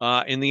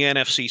in the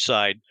NFC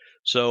side.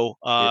 So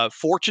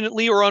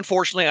fortunately or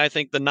unfortunately, I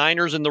think the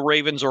Niners and the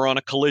Ravens are on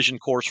a collision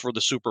course for the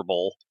Super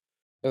Bowl.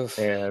 Oof.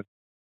 And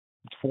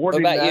what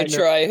about you,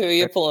 Troy? Who are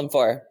you pulling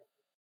for?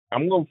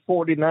 I'm going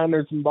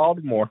 49ers in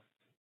Baltimore.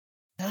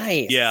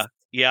 Nice. Yeah.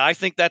 I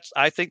think that's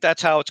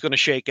how it's going to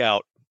shake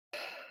out.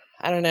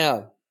 I don't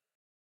know.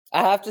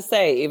 I have to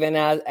say, even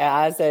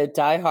as a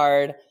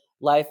diehard,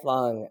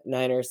 lifelong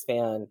Niners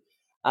fan,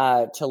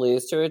 to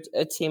lose to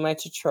a team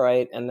like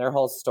Detroit and their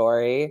whole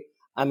story,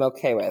 I'm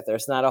okay with.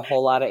 There's not a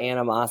whole lot of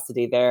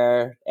animosity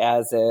there,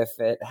 as if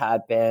it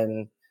had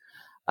been,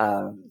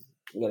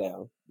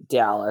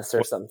 Dallas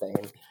or something.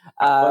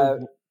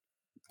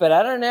 But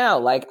I don't know.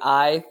 Like,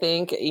 I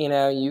think,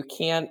 you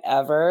can't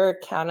ever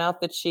count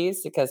out the Chiefs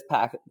because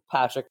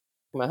Patrick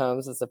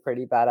Mahomes is a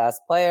pretty badass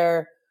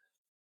player.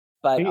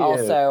 But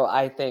also,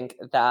 I think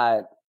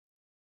that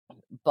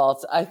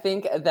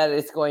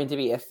it's going to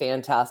be a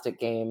fantastic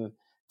game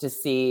to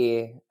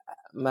see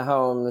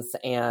Mahomes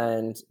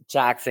and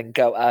Jackson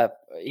go up,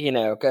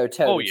 go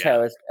toe to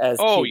toe as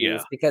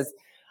QBs, because,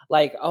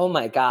 like, oh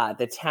my God,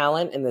 the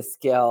talent and the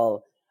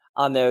skill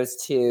on those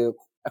two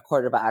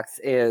quarterbacks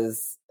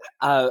is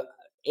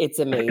it's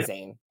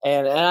amazing.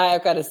 and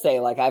I've got to say,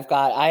 like,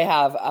 I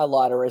have a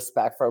lot of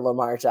respect for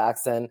Lamar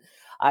Jackson.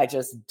 I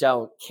just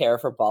don't care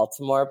for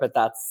Baltimore, but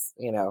that's,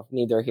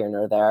 neither here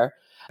nor there.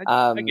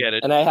 I get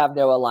it. And I have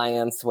no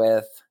alliance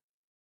with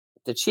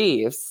the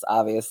Chiefs,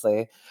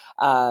 obviously.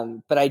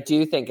 But I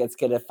do think it's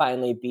going to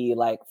finally be,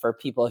 like, for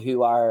people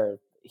who are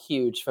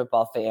huge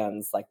football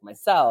fans like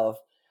myself,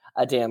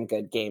 a damn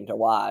good game to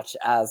watch,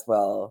 as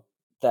will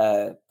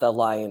the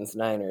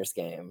Lions-Niners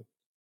game.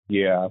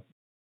 Yeah.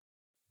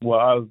 Well,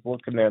 I was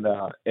looking at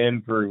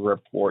injury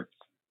reports.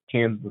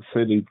 Kansas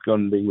City's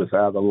going to be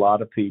without a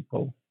lot of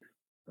people.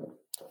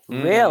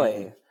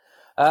 Really?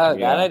 Oh,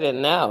 that I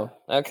didn't know.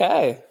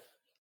 Okay.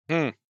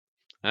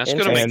 That's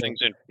going to make things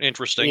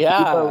interesting.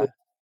 Yeah.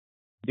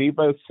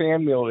 Deebo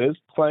Samuel is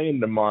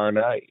playing tomorrow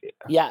night.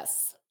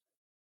 Yes.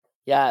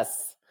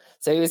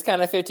 So he was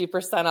kind of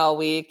 50% all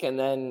week, and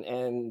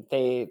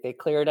they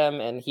cleared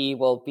him, and he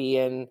will be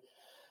in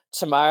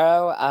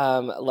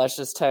tomorrow. Let's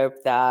just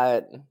hope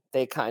that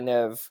they kind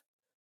of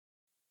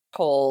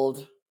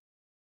told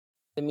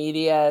the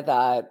media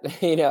that,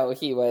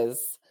 he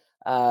was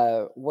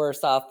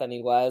worse off than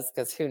he was,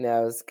 because who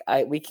knows?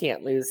 We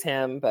can't lose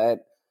him,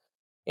 but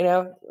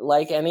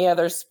like any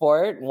other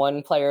sport,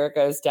 one player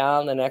goes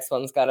down, the next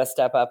one's got to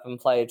step up and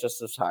play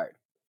just as hard.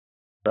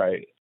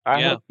 Right.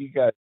 I hope you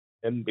guys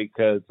win,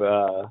 because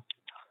the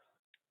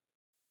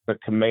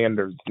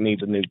Commanders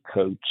need a new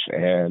coach,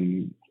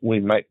 and we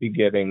might be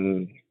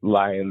getting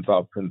Lions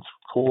offensive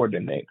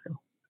coordinator.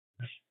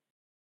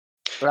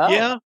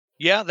 Oh.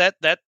 Yeah.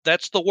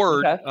 That's the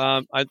word.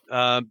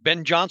 Okay.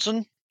 Ben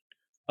Johnson.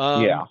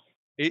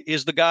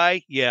 is the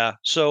guy. Yeah.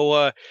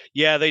 So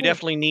they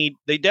definitely need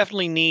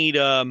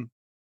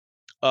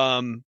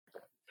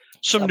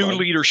some new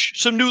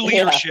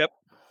leadership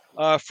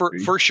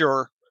for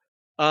sure.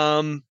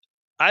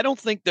 I don't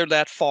think they're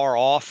that far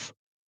off.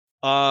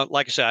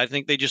 Like I said, I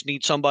think they just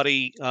need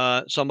somebody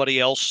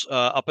else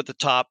up at the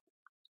top.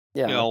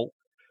 Yeah. You know,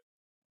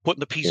 putting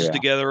the pieces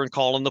together and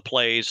calling the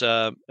plays.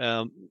 But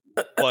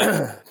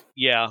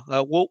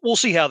we'll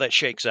see how that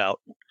shakes out.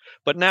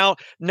 But now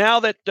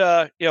that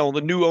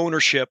the new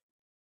ownership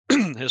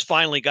has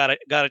finally got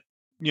a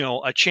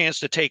chance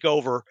to take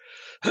over.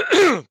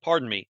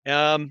 Pardon me.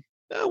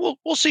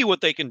 We'll see what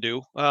they can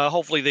do.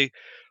 Hopefully they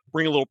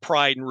bring a little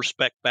pride and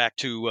respect back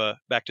to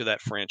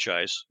that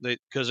franchise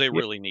because they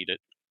really need it.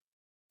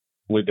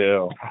 We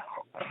do.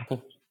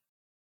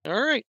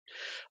 All right.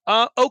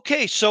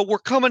 Okay, so we're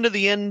coming to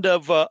the end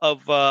of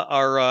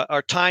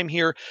our time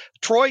here.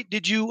 Troy,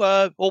 did you?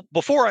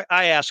 Before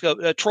I ask,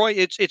 Troy,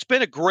 it's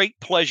been a great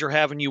pleasure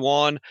having you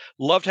on.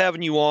 Loved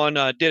having you on.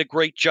 Did a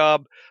great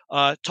job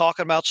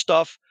talking about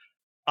stuff,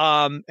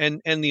 and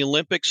the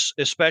Olympics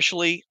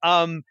especially.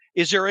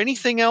 Is there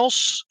anything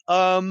else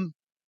that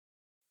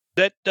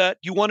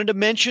you wanted to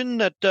mention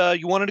that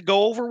you wanted to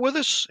go over with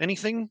us?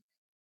 Anything?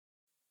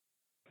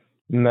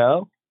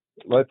 No.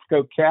 Let's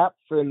go Caps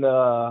and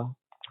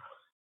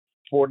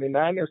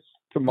 49ers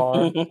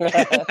tomorrow.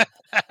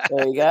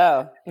 There you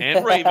go.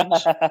 And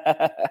Ravens.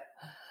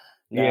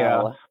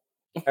 Yeah.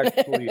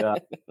 Actually,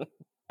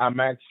 I'm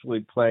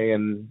actually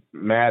playing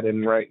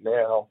Madden right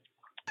now.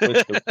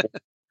 Nice.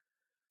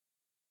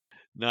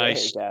 There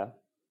you go.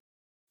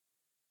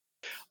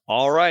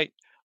 All right.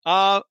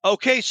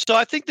 Okay, so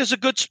I think there's a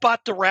good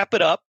spot to wrap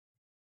it up.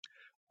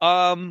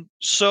 I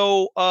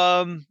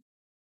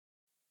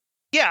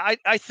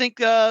think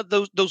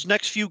those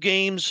next few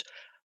games,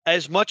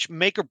 as much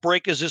make or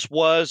break as this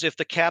was, if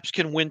the Caps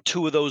can win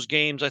 2 of those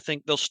games, I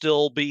think they'll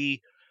still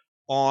be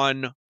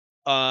on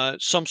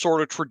some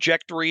sort of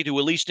trajectory to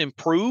at least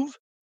improve.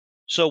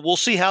 So we'll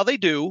see how they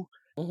do.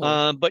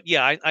 Mm-hmm. But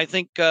yeah, I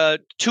think 2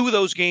 of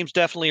those games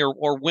definitely are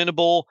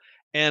winnable.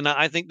 And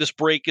I think this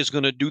break is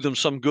going to do them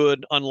some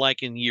good,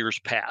 unlike in years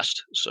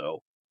past.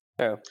 So,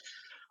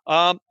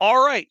 all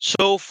right.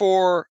 So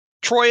for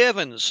Troy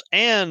Evans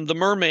and the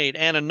Mermaid,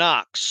 Anna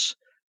Knox,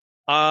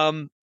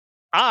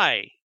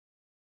 I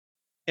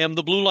am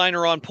the Blue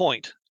Liner on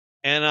Point,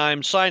 and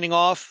I'm signing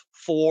off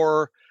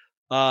for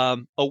a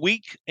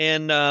week.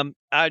 And I'm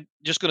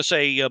just going to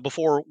say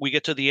before we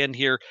get to the end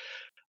here,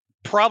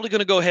 probably going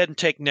to go ahead and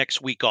take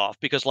next week off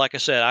because, like I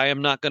said, I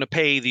am not going to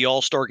pay the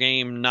All-Star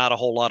game not a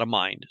whole lot of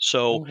mind.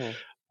 So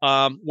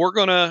we're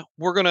gonna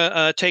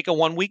take a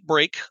 1 week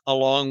break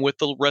along with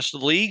the rest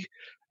of the league.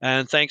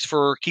 And thanks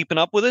for keeping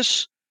up with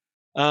us.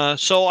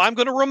 So I'm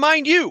going to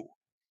remind you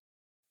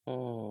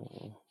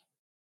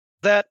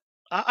that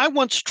I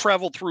once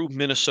traveled through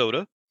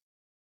Minnesota,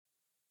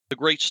 the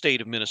great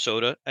state of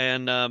Minnesota,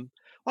 and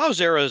while I was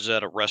there, I was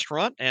at a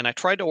restaurant, and I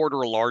tried to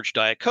order a large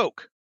Diet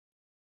Coke.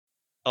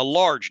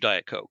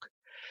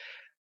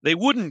 They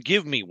wouldn't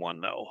give me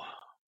one, though,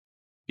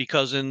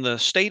 because in the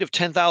state of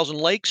 10,000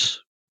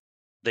 lakes,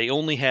 they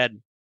only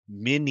had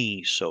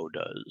mini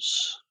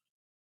sodas.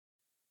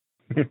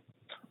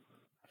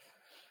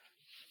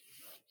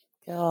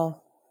 Yeah.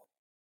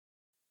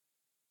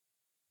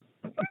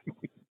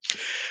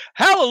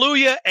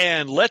 Hallelujah,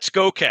 and let's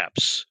go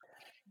Caps.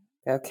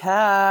 Go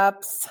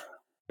Caps.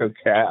 Go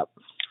Caps.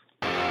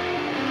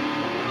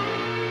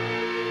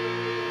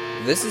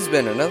 This has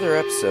been another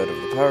episode of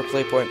the Power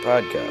Play Point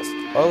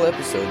Podcast. All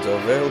episodes are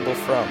available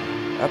from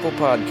Apple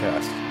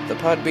Podcasts, the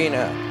Podbean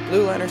app,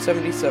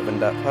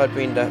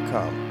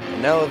 blueliner77.podbean.com,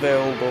 and now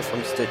available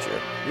from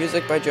Stitcher.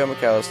 Music by Joe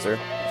McAllister,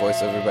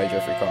 voiceover by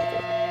Jeffrey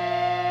Conkle.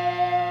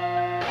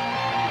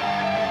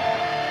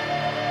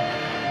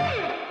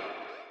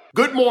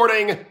 Good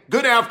morning,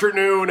 good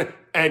afternoon,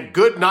 and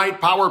good night,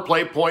 Power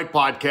Play Point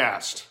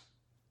Podcast.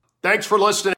 Thanks for listening.